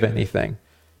really give anything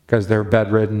because they're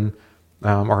bedridden,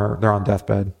 or they're on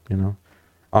deathbed,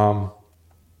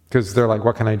 because they're like,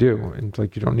 what can I do? And it's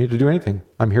like, you don't need to do anything.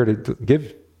 I'm here to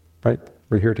give, right?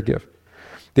 We're here to give.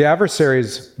 The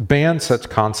adversaries ban such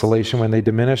consolation when they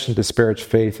diminish and disparage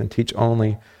faith and teach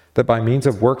only that by means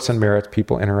of works and merits,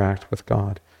 people interact with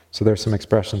God. So there's some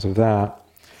expressions of that.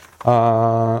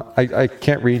 I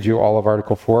can't read you all of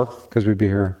Article 4 because we'd be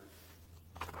here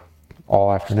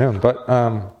all afternoon, but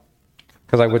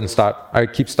because I wouldn't stop. I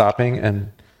keep stopping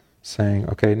and saying,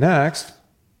 okay, next.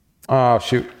 Oh,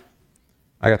 shoot.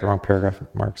 I got the wrong paragraph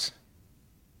marks.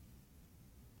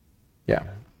 Yeah,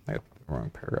 I got the wrong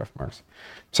paragraph marks.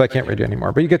 So I can't read you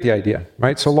anymore, but you get the idea,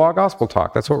 right? So law gospel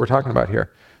talk, that's what we're talking about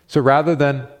here. So rather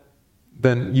than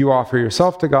you offer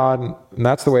yourself to God, and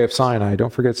that's the way of Sinai.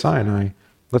 Don't forget Sinai.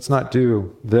 Let's not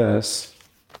do this,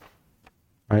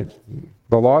 right?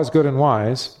 The law is good and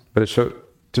wise, but it's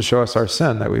to show us our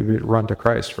sin, that we run to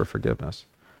Christ for forgiveness.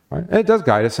 Right? And it does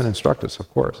guide us and instruct us, of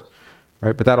course.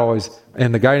 Right? But that always,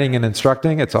 in the guiding and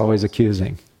instructing, it's always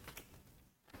accusing,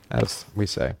 as we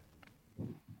say.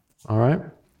 All right?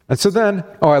 And so then,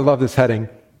 I love this heading,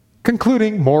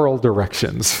 concluding moral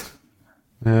directions.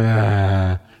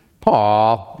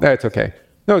 Paul, it's okay.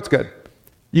 No, it's good.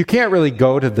 You can't really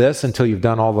go to this until you've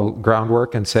done all the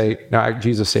groundwork and say, no,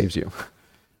 Jesus saves you.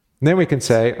 And then we can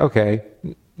say, okay,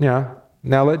 now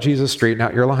let Jesus straighten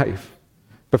out your life.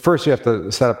 But first you have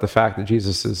to set up the fact that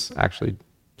Jesus is actually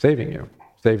saving you,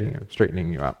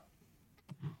 straightening you out.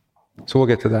 So we'll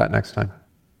get to that next time.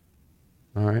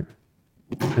 All right.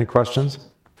 Any questions?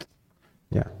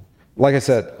 Yeah. Like I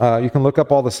said, you can look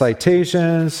up all the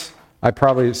citations. I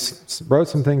probably wrote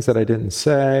some things that I didn't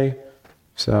say,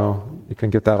 so you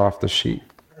can get that off the sheet.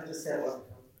 I just had one.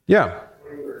 Yeah.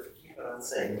 We were keeping on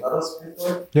saying let us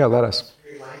before. Yeah, let us.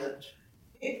 Reminded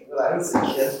me when I was a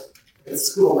kid in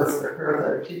school, listening to her and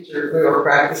our teacher, we were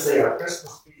practicing our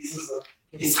Christmas pieces.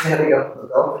 And he's standing up in the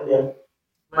balcony, and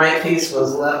my piece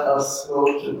was let us go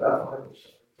to Bethlehem.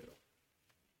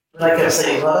 And I kept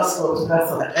saying, let us go to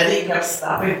Bethlehem. And he kept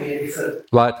stopping me and he said,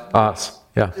 Let us.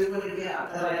 Yeah. do it again.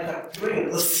 And I kept doing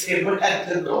it the same way. I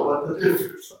didn't know what to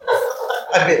do.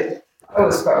 I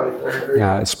was probably very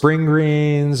Yeah, spring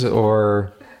greens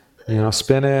or,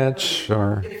 spinach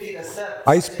or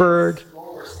iceberg.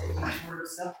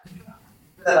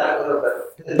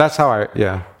 That's how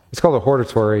it's called a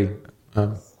hortatory.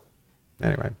 Anyway,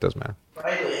 it doesn't matter.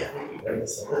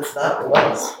 It's not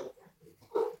once.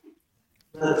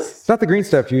 It's not the green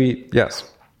stuff you eat.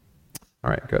 Yes. All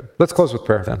right, good. Let's close with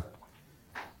prayer then.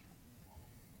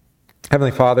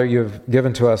 Heavenly Father, you have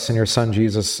given to us in your Son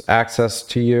Jesus access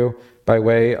to you by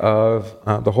way of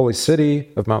the holy city,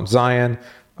 of Mount Zion,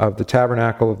 of the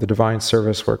tabernacle, of the divine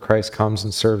service where Christ comes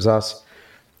and serves us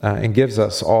and gives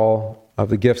us all of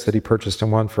the gifts that he purchased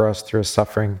and won for us through his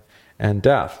suffering and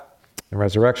death and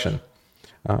resurrection.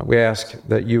 We ask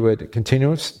that you would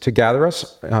continue to gather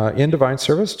us in divine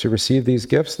service to receive these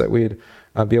gifts, that we'd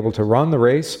be able to run the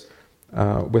race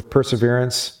with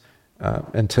perseverance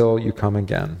until you come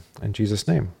again. In Jesus'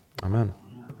 name, amen.